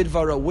happened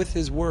bidvaro, with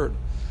His word.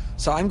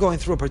 So I'm going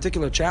through a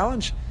particular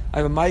challenge. I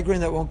have a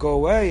migraine that won't go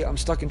away. I'm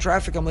stuck in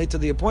traffic. I'm late to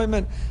the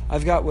appointment.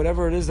 I've got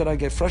whatever it is that I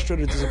get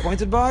frustrated,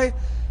 disappointed by.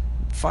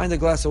 Find a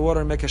glass of water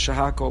and make a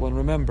shahakol, and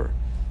remember,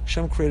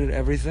 Hashem created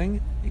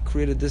everything. He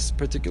created this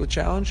particular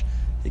challenge.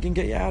 He can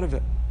get you out of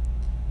it.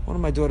 One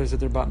of my daughters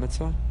at their bat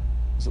mitzvah,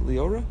 was it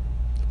Leora?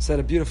 Said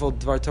a beautiful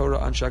Dvar Torah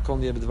on Shakol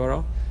Niyeh B'Dvaro.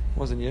 It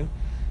wasn't you.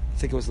 I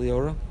think it was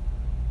Leora.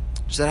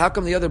 She said, how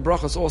come the other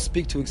brachas all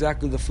speak to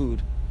exactly the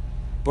food?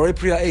 Borei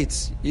Priya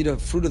eitz. Eat a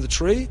fruit of the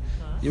tree.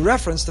 You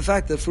reference the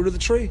fact that fruit of the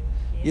tree.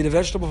 You eat a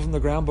vegetable from the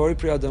ground. Borei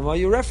Priya Adama.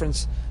 You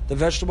reference the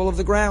vegetable of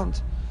the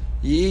ground.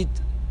 You eat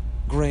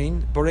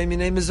grain. Borei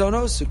Minei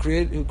Mizonos.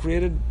 Who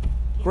created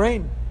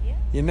grain.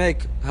 You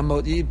make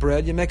hamot. You eat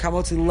bread. You make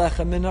hamotzi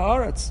lechem min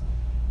haaretz.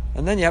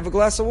 And then you have a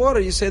glass of water.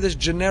 You say this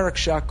generic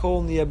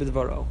shakol niya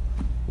bidvaro.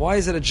 Why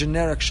is it a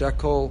generic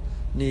shakol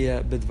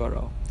niya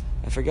bidvaro?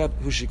 I forgot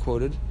who she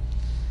quoted,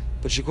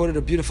 but she quoted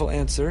a beautiful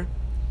answer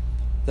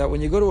that when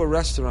you go to a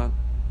restaurant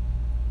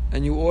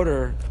and you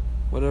order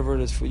whatever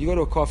it is food, you go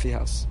to a coffee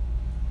house,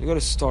 you go to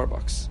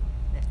Starbucks,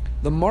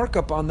 the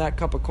markup on that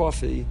cup of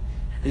coffee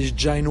is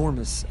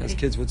ginormous, as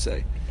kids would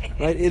say.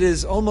 Right? It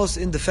is almost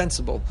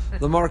indefensible,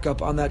 the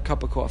markup on that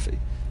cup of coffee.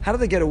 How do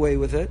they get away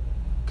with it?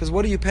 Because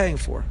what are you paying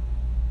for?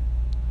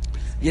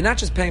 You're not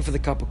just paying for the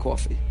cup of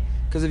coffee.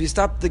 Because if you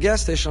stop at the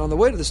gas station on the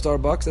way to the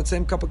Starbucks, that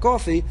same cup of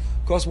coffee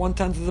costs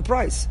 1/10 of the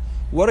price.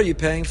 What are you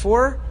paying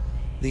for?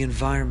 The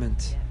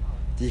environment,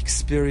 the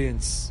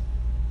experience.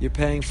 You're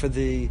paying for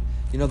the,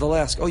 they'll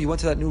ask, you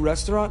went to that new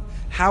restaurant?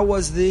 How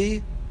was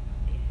the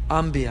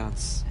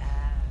ambiance?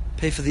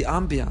 Pay for the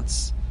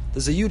ambiance.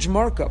 There's a huge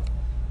markup.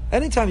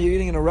 Anytime you're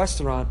eating in a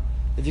restaurant,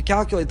 if you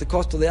calculate the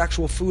cost of the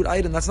actual food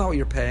item, that's not what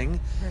you're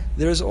paying.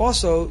 There's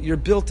also,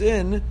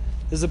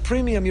 there's a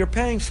premium you're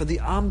paying for the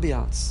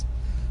ambiance.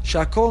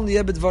 Shakol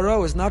niyeh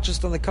b'dvaro is not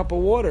just on the cup of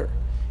water.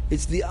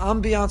 It's the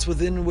ambiance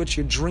within which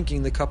you're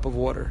drinking the cup of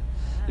water.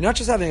 You're not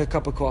just having a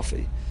cup of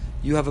coffee.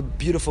 You have a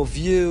beautiful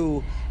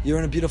view. You're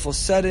in a beautiful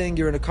setting.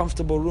 You're in a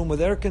comfortable room with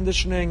air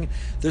conditioning.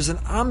 There's an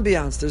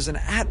ambiance. There's an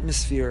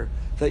atmosphere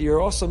that you're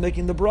also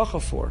making the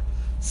bracha for.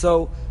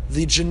 So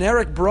the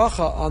generic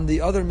bracha on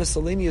the other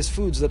miscellaneous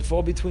foods that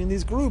fall between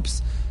these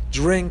groups,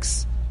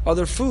 drinks,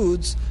 other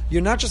foods,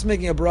 you're not just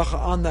making a bracha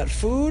on that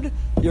food,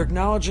 you're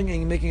acknowledging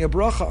and making a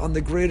bracha on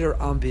the greater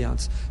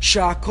ambiance.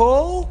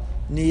 Shakol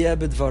niyeh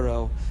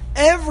b'dvaro.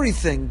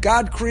 Everything,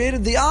 God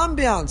created the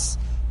ambiance.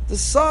 The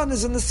sun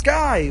is in the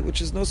sky,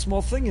 which is no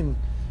small thing in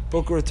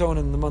Boca Raton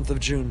in the month of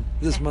June,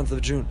 this month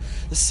of June.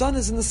 The sun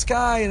is in the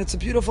sky, and it's a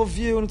beautiful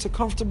view, and it's a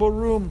comfortable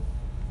room.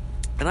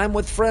 And I'm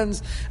with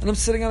friends, and I'm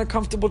sitting on a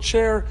comfortable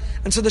chair.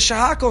 And so the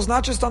shahakol is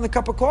not just on the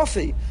cup of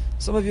coffee.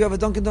 Some of you have a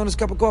Dunkin' Donuts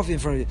cup of coffee in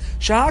front of you.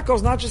 Shahakol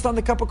is not just on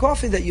the cup of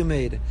coffee that you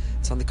made.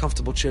 It's on the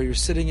comfortable chair you're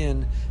sitting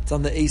in. It's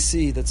on the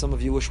AC that some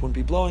of you wish wouldn't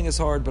be blowing as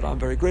hard, but I'm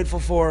very grateful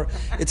for.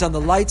 It's on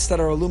the lights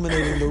that are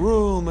illuminating the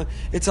room.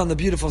 It's on the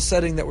beautiful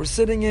setting that we're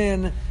sitting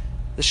in.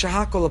 The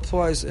shahakol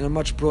applies in a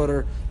much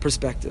broader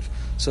perspective.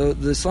 So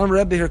the Islam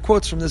Rebbe here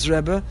quotes from this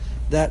Rebbe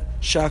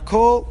that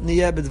shakol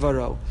niyeh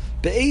b'dvaro.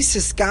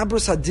 Be'esis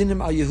gabrus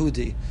hadinim al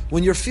Yehudi.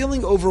 When you're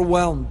feeling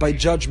overwhelmed by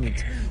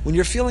judgment, when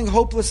you're feeling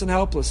hopeless and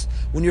helpless,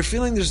 when you're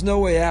feeling there's no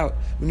way out,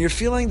 when you're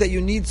feeling that you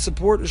need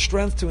support or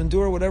strength to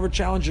endure whatever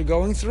challenge you're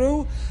going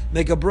through,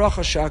 make a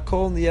bracha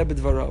shakol niyeh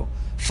b'dvaro.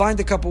 Find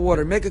a cup of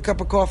water, make a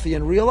cup of coffee,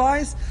 and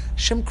realize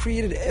Hashem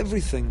created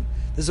everything.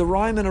 There's a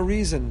rhyme and a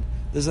reason.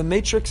 There's a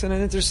matrix and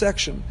an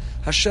intersection.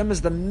 Hashem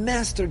is the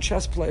master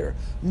chess player,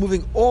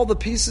 moving all the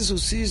pieces, who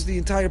sees the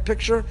entire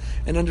picture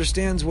and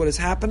understands what is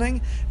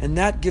happening, and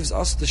that gives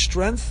us the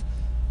strength.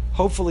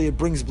 Hopefully it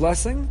brings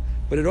blessing,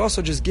 but it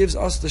also just gives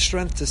us the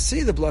strength to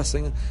see the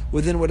blessing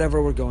within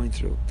whatever we're going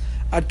through.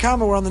 Ad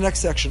Kama, we're on the next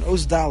section,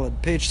 Oz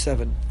Daled, page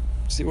 7.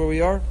 See where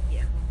we are?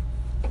 Yeah.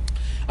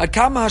 Ad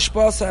Kama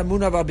hashpas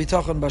ha'emunah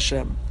v'habitachon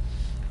b'Hashem.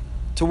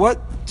 To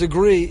what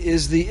degree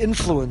is the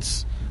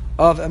influence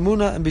of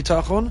emunah and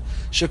bitachon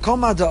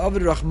shekoma da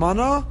avid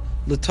rachmana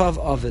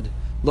letav avid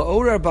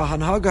laorer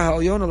bahanhaga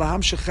ha'oyona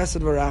lahamshich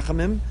chesed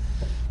v'rachamim,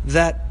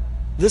 that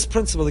this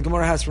principle the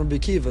Gemara has from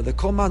Bikiva, the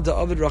koma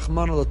da avid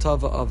rachmana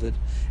letav avid,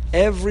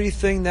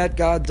 everything that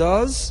God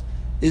does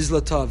is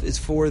letav, is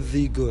for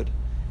the good.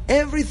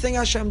 Everything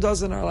Hashem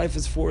does in our life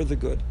is for the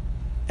good.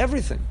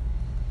 Everything.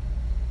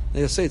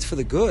 They'll say it's for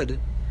the good.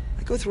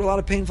 I go through a lot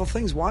of painful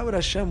things. Why would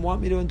Hashem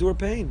want me to endure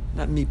pain?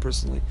 Not me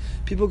personally.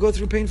 People go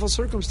through painful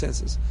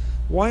circumstances.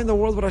 Why in the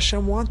world would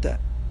Hashem want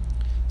that?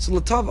 So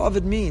Latav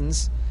Avid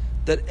means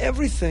that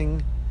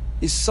everything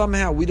is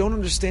somehow, we don't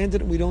understand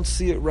it and we don't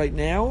see it right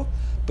now,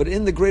 but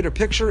in the greater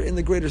picture, in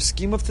the greater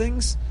scheme of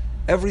things,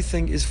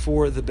 everything is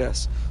for the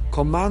best.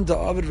 Komanda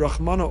Avid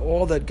Rachmana,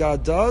 all that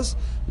God does,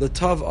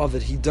 Latav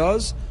Avid, He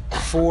does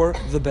for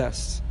the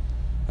best.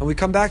 And we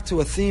come back to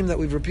a theme that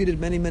we've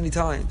repeated many, many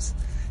times.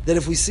 That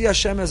if we see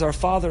Hashem as our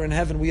Father in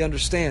heaven, we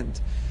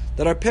understand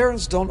that our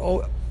parents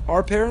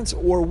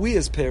or we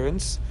as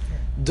parents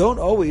don't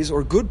always,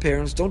 or good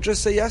parents, don't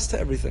just say yes to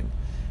everything.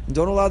 And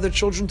don't allow their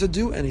children to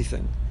do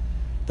anything.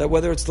 That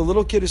whether it's the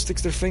little kid who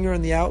sticks their finger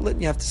in the outlet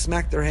and you have to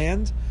smack their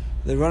hand,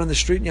 they run in the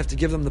street and you have to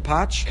give them the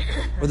patch,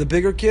 or the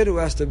bigger kid who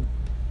has to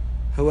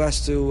what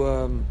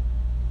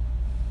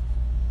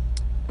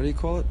do you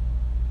call it?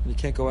 When you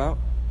can't go out?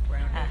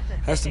 Grounded.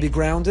 Has to be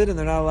grounded and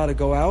they're not allowed to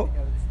go out.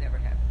 No, this never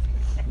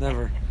happened.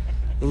 Never.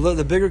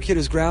 the bigger kid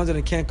who's grounded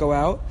and can't go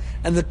out.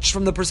 And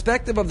from the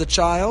perspective of the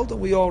child,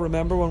 we all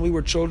remember when we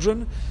were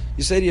children,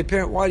 you say to your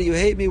parent, why do you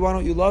hate me? Why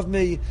don't you love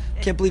me?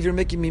 Can't believe you're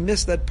making me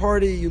miss that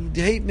party. You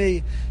hate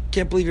me.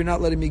 Can't believe you're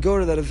not letting me go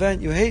to that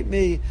event. You hate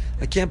me.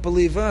 I can't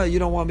believe you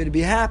don't want me to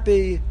be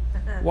happy.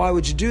 Why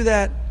would you do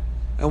that?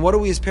 And what do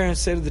we as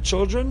parents say to the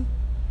children?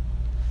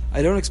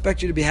 I don't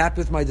expect you to be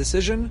happy with my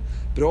decision,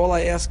 but all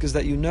I ask is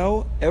that you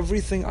know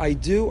everything I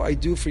do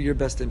for your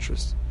best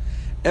interest.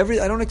 I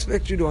don't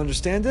expect you to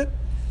understand it.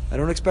 I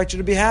don't expect you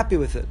to be happy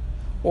with it.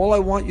 All I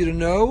want you to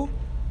know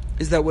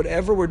is that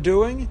whatever we're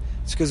doing,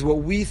 it's because what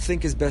we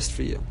think is best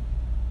for you.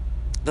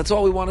 That's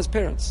all we want as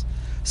parents.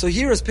 So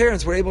here as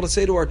parents, we're able to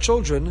say to our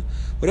children,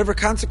 whatever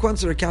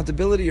consequence or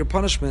accountability or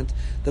punishment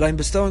that I'm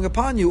bestowing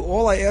upon you,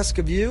 all I ask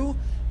of you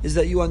is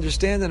that you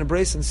understand and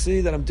embrace and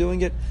see that I'm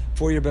doing it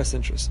for your best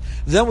interest.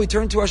 Then we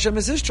turn to Hashem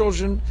as His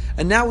children,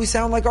 and now we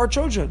sound like our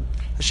children.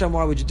 Hashem,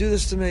 why would you do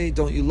this to me?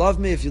 Don't you love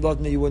me? If you loved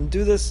me, you wouldn't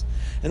do this.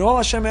 And all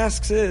Hashem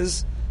asks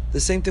is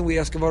the same thing we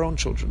ask of our own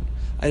children.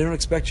 I don't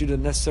expect you to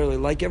necessarily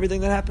like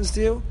everything that happens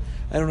to you.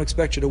 I don't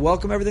expect you to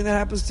welcome everything that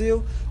happens to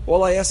you.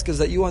 All I ask is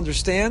that you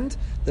understand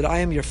that I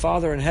am your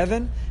Father in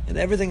heaven, and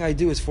everything I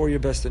do is for your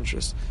best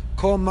interest.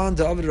 Kol man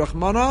da'avid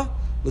rachmana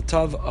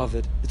l'tav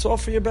avid. It's all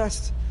for your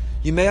best.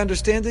 You may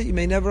understand it, you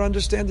may never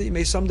understand it, you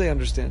may someday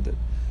understand it.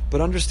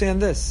 But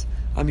understand this,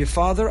 I'm your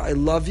Father, I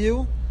love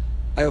you,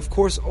 I of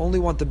course only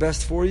want the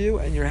best for you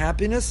and your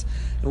happiness,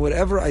 and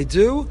whatever I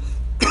do,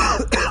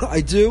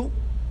 I do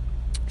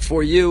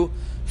for you,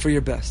 for your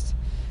best.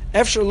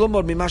 Efshar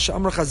lumod mimasha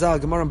amar chazal,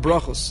 Gemara in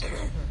Brachos.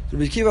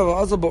 Rabbi Akiva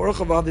v'azal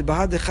ba'orcha v'avi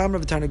bahad dechamra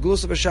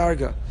v'tarnagulus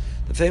v'sharga.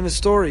 The famous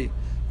story,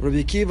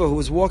 Rabbi Akiva who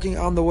was walking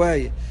on the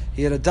way,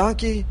 he had a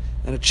donkey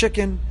and a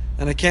chicken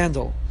and a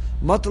candle.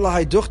 He came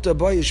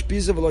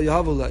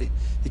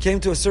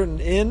to a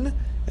certain inn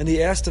and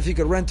he asked if he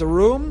could rent a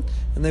room,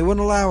 and they wouldn't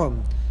allow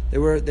him.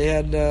 They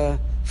had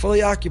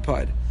fully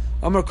occupied.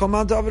 He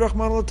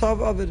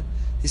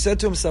said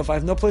to himself, I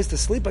have no place to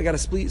sleep. I got to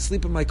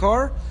sleep in my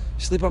car,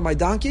 sleep on my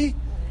donkey.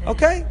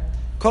 Okay.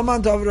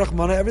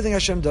 Everything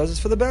Hashem does is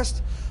for the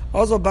best.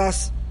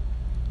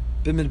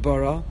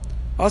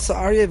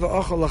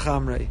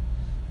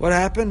 What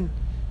happened?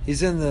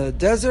 He's in the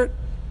desert,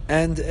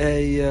 and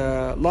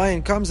a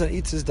lion comes and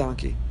eats his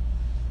donkey.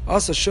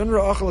 Asa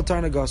shunra achal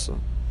tarnagasa.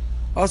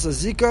 Asa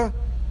zika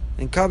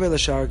and kabe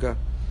l'sharga.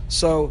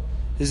 So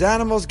his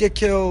animals get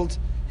killed,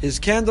 his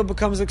candle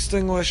becomes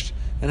extinguished,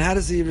 and how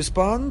does he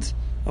respond?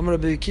 Amar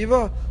Rabbi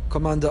Akiva,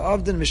 Komanda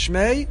Avdin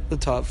Mishmei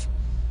L'tav.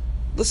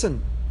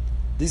 Listen,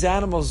 these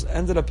animals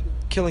ended up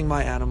killing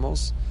my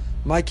animals.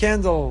 My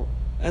candle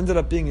ended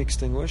up being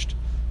extinguished.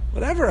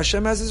 Whatever,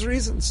 Hashem has His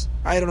reasons.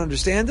 I don't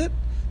understand it,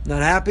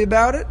 not happy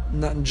about it,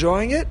 not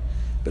enjoying it,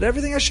 but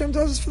everything Hashem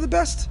does is for the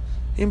best.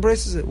 He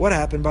embraces it. What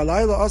happened?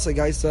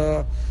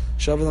 That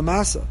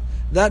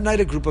night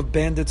a group of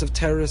bandits, of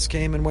terrorists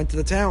came and went to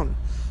the town.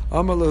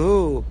 Amar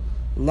lahu,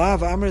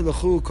 Lav Amri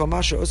Lahu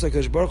Kamasha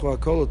Osakash Baruch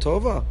Hakol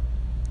Tova.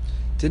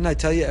 Didn't I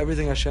tell you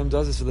everything Hashem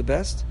does is for the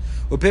best?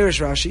 If the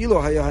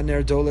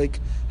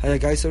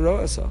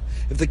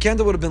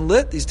candle would have been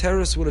lit, these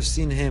terrorists would have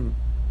seen him.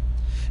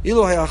 If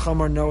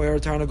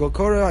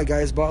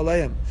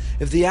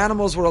the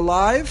animals were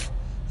alive,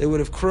 they would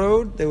have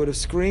crowed, they would have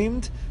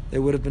screamed, they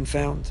would have been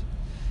found.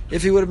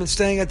 If he would have been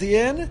staying at the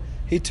inn,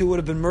 he too would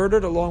have been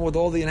murdered along with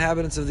all the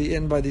inhabitants of the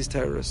inn by these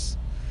terrorists.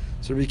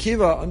 So Rabbi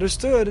Akiva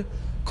understood.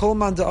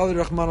 Now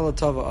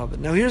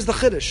here's the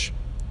chiddush.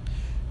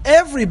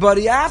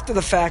 Everybody after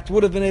the fact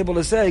would have been able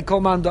to say,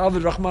 Kol man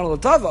da'avid Rahman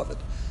al-tav avid.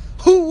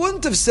 Who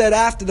wouldn't have said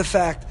after the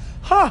fact,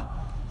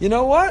 you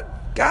know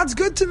what? God's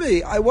good to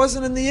me. I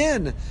wasn't in the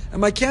inn,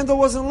 and my candle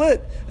wasn't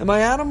lit, and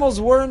my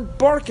animals weren't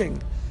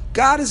barking.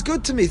 God is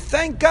good to me.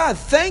 Thank God.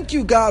 Thank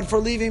you, God, for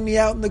leaving me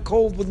out in the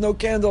cold with no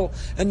candle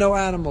and no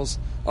animals.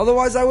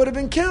 Otherwise, I would have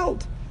been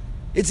killed.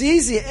 It's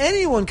easy.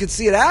 Anyone could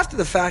see it after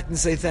the fact and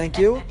say thank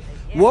you.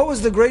 What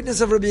was the greatness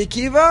of Rabbi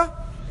Akiva?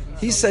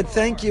 He said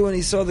thank you and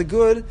he saw the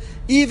good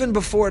even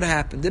before it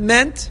happened. It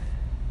meant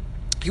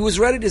he was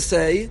ready to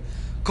say,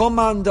 Kol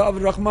man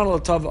da'avid Rahman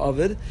al-tav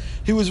avid.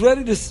 He was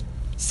ready to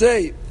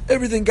say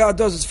everything God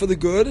does is for the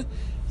good,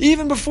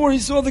 even before he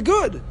saw the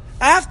good.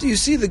 After you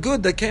see the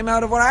good that came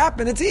out of what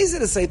happened, it's easy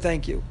to say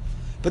thank you.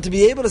 But to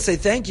be able to say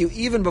thank you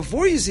even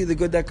before you see the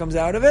good that comes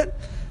out of it,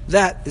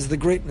 that is the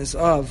greatness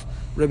of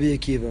Rabbi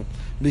Akiva.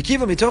 Rabbi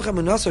Akiva mitoch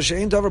emunaso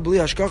she'ein davar b'li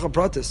hashgacha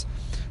pratis.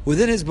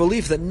 Within his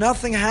belief that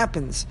nothing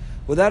happens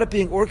without it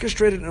being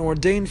orchestrated and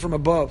ordained from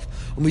above.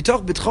 And his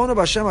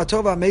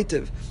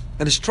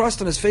trust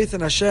and his faith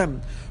in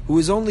Hashem, who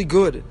is only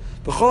good.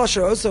 And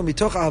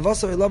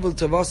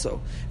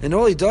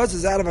all he does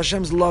is out of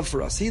Hashem's love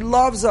for us. He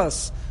loves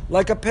us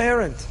like a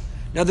parent.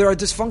 Now there are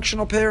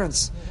dysfunctional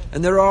parents,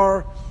 and there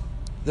are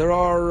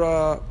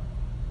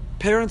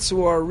parents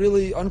who are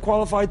really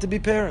unqualified to be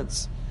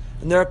parents.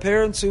 And there are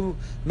parents who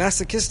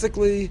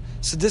masochistically,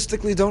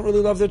 sadistically don't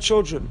really love their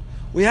children.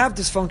 We have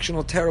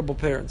dysfunctional, terrible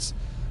parents.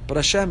 But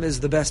Hashem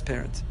is the best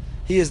parent.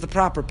 He is the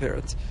proper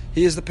parent.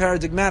 He is the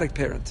paradigmatic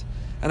parent.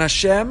 And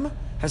Hashem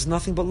has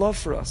nothing but love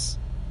for us.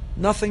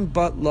 Nothing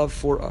but love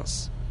for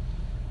us.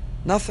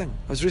 Nothing.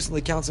 I was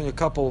recently counseling a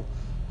couple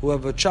who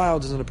have a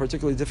child who's in a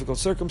particularly difficult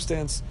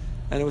circumstance,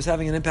 and it was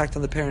having an impact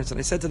on the parents. And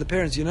I said to the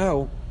parents,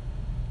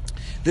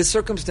 this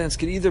circumstance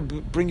could either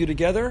bring you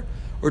together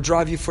or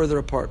drive you further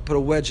apart, put a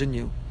wedge in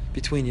you,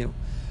 between you.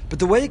 But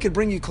the way it could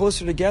bring you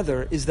closer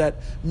together is that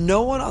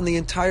no one on the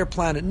entire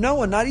planet, no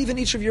one, not even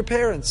each of your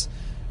parents,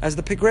 as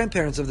the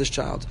grandparents of this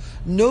child,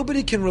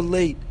 nobody can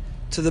relate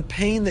to the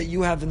pain that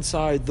you have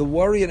inside, the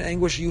worry and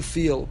anguish you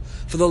feel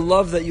for the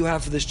love that you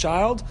have for this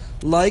child,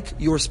 like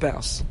your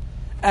spouse.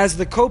 As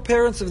the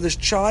co-parents of this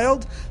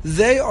child,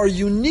 they are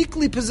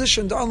uniquely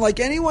positioned, unlike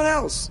anyone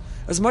else.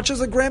 As much as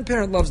a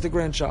grandparent loves the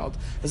grandchild,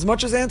 as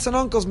much as aunts and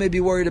uncles may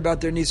be worried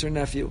about their niece or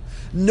nephew,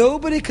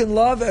 nobody can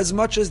love as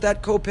much as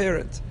that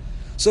co-parent.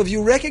 So if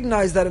you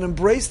recognize that and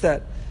embrace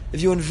that,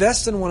 if you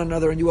invest in one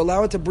another and you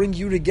allow it to bring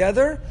you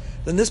together,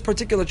 then this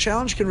particular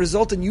challenge can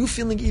result in you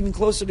feeling even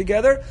closer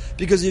together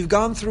because you've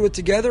gone through it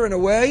together in a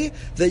way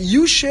that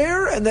you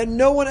share and that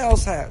no one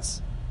else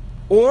has.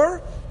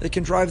 Or it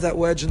can drive that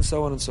wedge and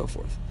so on and so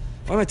forth.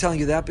 Why am I telling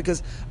you that?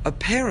 Because a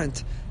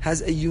parent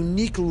has a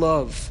unique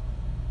love,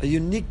 a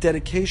unique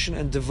dedication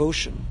and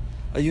devotion,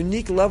 a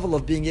unique level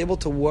of being able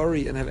to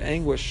worry and have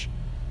anguish.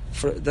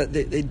 For that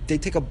they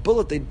take a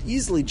bullet, they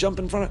easily jump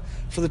in front of.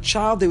 For the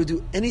child, they would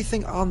do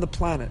anything on the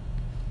planet.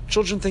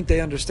 Children think they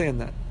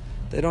understand that.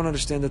 They don't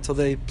understand it till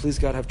they, please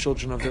God, have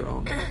children of their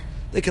own.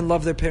 They can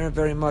love their parent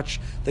very much.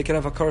 They can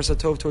have hakaras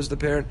hatov towards the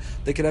parent.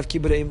 They can have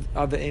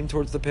kibbud aim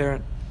towards the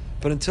parent.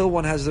 But until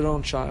one has their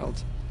own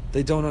child,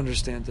 they don't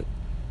understand it.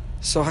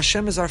 So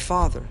Hashem is our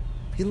Father.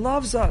 He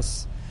loves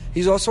us.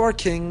 He's also our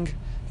King.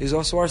 He's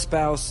also our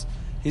spouse.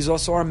 He's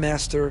also our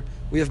Master.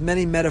 We have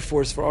many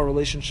metaphors for our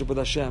relationship with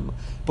Hashem.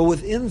 But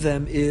within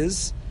them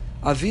is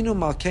Avinu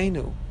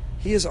Malkeinu.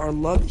 He is our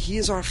love. He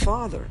is our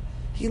Father.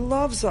 He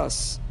loves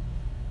us.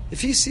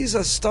 If He sees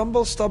us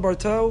stumble, stub our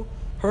toe,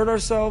 hurt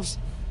ourselves,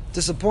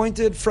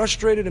 disappointed,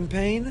 frustrated, in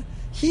pain,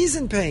 He's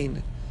in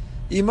pain.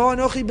 Imo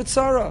anochi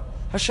b'tzara.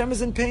 Hashem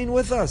is in pain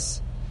with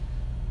us.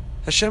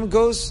 Hashem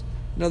goes,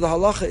 the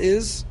halacha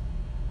is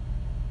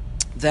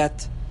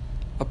that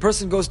a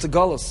person goes to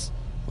Galus.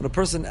 When a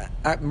person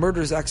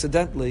murders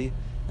accidentally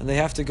and they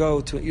have to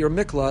go to Ir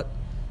Miklat,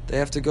 they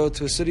have to go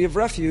to a city of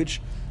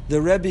refuge, the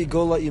Rebbe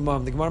Gola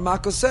Imam. The Gemara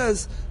Mako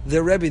says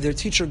their Rebbe, their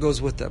teacher,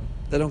 goes with them.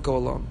 They don't go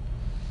alone.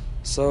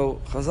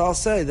 So Chazal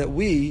say that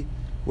we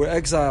were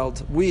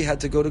exiled. We had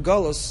to go to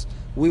Galus.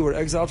 We were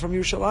exiled from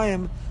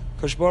Yerushalayim.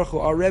 Kadosh Baruch Hu,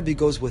 our Rebbe,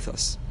 goes with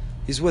us.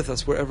 He's with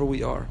us wherever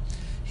we are.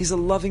 He's a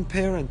loving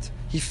parent.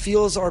 He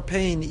feels our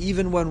pain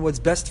even when what's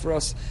best for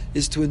us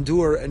is to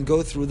endure and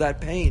go through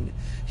that pain.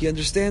 He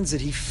understands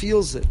it. He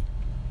feels it.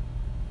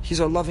 He's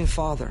our loving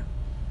Father.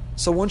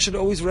 So one should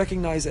always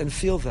recognize and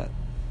feel that.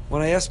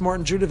 When I asked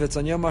Martin Judovitz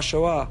on Yom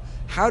HaShoah,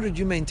 how did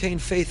you maintain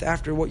faith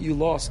after what you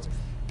lost?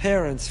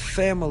 Parents,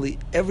 family,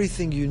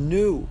 everything you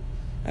knew,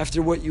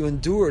 after what you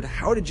endured,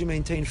 how did you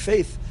maintain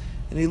faith?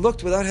 And he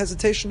looked without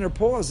hesitation or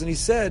pause and he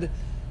said,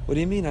 what do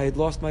you mean? I had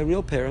lost my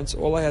real parents.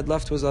 All I had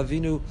left was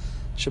Avinu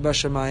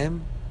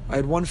Shebashamayim. I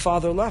had one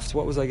father left.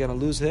 What was I going to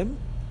lose him?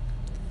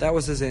 That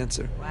was his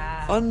answer.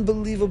 Wow.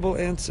 Unbelievable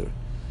answer.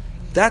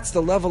 That's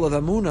the level of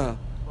emunah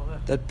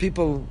that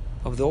people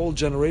of the old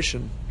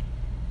generation,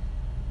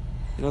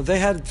 they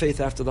had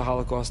faith after the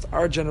Holocaust.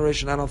 Our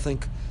generation, I don't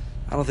think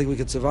we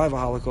could survive a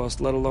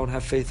Holocaust, let alone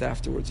have faith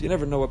afterwards. You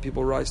never know what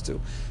people rise to.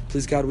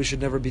 Please God, we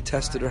should never be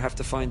tested or have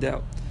to find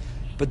out.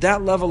 But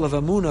that level of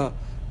emunah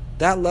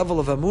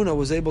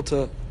was able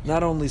to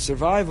not only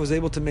survive, was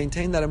able to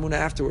maintain that emunah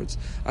afterwards.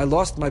 I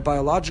lost my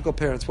biological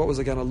parents. What was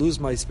I going to lose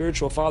my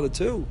spiritual father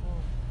too?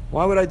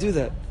 Why would I do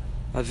that?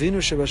 Avinu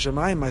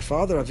Shebashamayim, my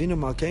Father, Avinu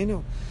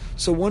Malkeinu.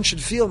 So one should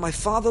feel, my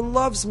Father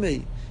loves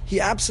me. He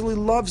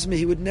absolutely loves me.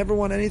 He would never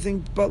want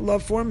anything but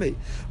love for me.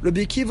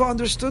 Rabbi Akiva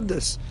understood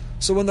this.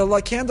 So when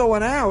the candle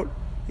went out,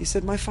 he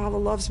said, my Father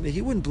loves me.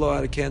 He wouldn't blow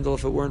out a candle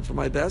if it weren't for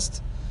my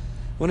best.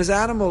 When his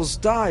animals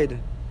died,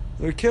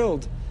 they were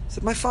killed, he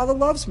said, my Father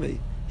loves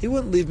me. He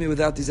wouldn't leave me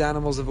without these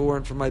animals if it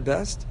weren't for my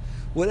best.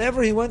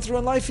 Whatever he went through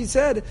in life, he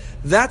said,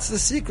 that's the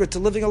secret to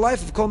living a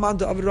life of Kol Man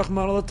Da'avid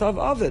Rahman Alatav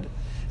Avid.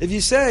 If you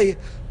say,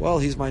 well,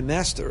 he's my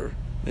master,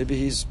 maybe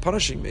he's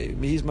punishing me,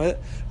 but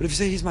if you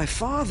say, he's my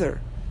father,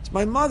 it's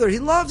my mother, he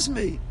loves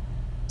me.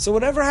 So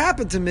whatever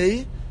happened to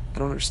me, I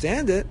don't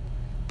understand it,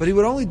 but he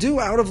would only do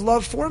out of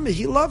love for me.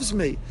 He loves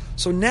me.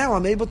 So now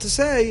I'm able to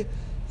say,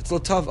 it's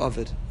Latav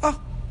Avid.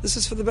 Oh, this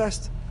is for the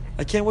best.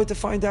 I can't wait to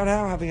find out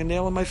how having a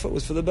nail in my foot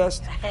was for the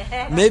best.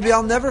 Maybe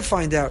I'll never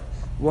find out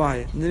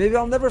why. Maybe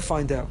I'll never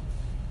find out.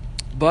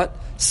 But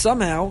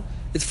somehow,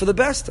 it's for the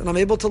best, and I'm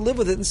able to live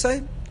with it and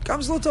say,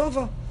 comes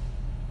Latova.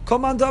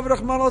 Koman David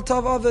Rahman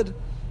Latav Avid.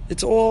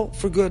 It's all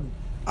for good.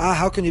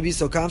 How can you be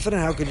so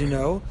confident? How could you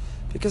know?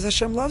 Because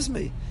Hashem loves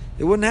me.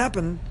 It wouldn't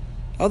happen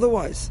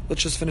otherwise.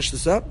 Let's just finish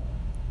this up.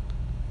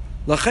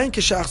 So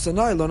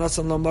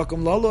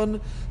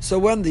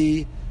when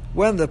the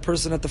when the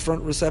person at the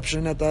front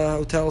reception at the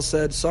hotel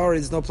said, sorry,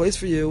 there's no place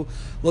for you,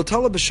 he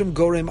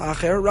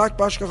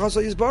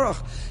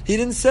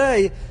didn't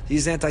say,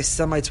 these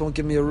anti-Semites won't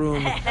give me a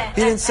room.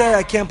 He didn't say,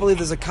 I can't believe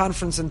there's a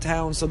conference in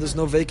town, so there's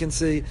no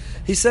vacancy.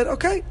 He said,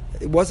 okay,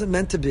 it wasn't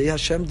meant to be.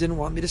 Hashem didn't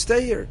want me to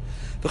stay here.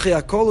 When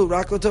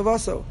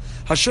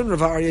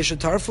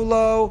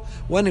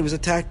he was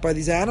attacked by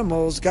these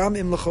animals, he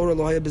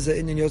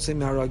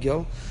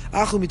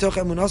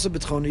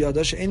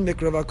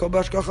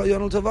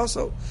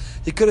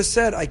could have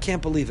said, I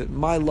can't believe it,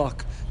 my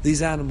luck,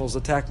 these animals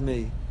attacked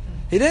me.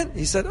 He didn't.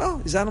 He said, oh,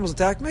 these animals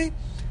attacked me?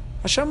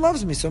 Hashem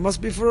loves me, so it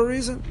must be for a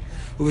reason.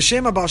 In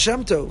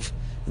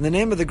the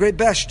name of the great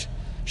Besht,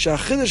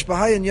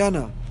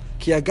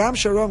 כי הגם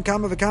שרום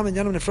כמה וכמה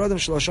עניינים נפרדים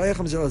שלא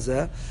שייכים זה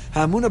לזה,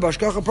 האמונה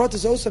בהשגחה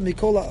פרטית עושה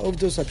מכל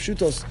העובדות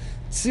הפשוטות,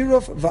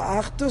 צירוף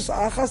ואחדות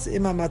אחת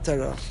עם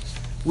המטרה.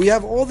 We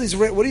have all these,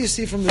 what do you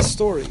see from this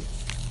story?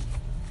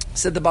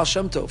 Said the Baal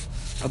Shem Tov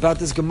about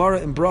this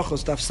Gemara in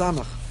Brachos, Daf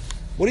Samach.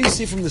 What do you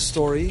see from this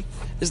story?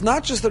 Is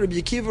not just that Rabbi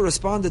Akiva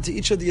responded to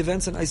each of the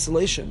events in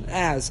isolation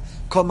as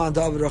Kol Man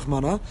David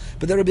Rachmana,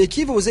 but that Rabbi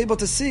Akiva was able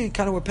to see,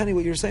 kind of what Penny,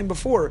 what you were saying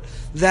before,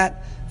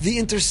 that the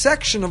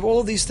intersection of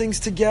all of these things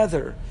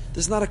together,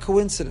 there's not a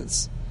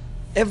coincidence.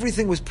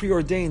 Everything was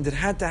preordained. It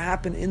had to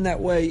happen in that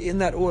way, in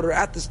that order,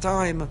 at this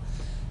time.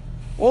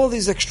 All of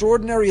these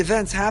extraordinary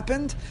events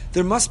happened.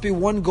 There must be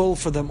one goal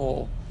for them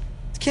all.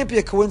 It can't be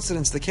a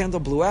coincidence. The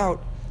candle blew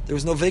out. There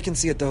was no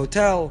vacancy at the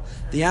hotel.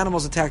 The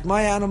animals attacked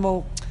my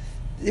animal.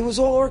 It was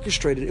all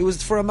orchestrated. It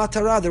was for a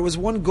matara. There was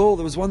one goal.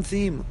 There was one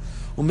theme.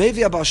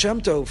 Umevi Baal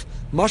Shem Tov,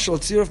 Mashal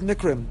Tziruf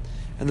Mikrim.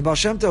 And the Baal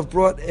Shem Tov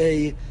brought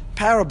a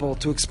parable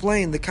to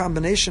explain the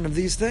combination of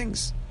these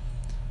things.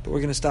 But we're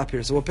going to stop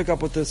here. So we'll pick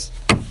up with this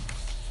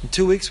in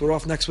 2 weeks. We're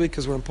off next week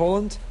because we're in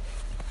Poland.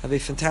 Have a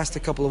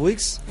fantastic couple of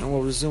weeks, and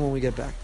we'll resume when we get back.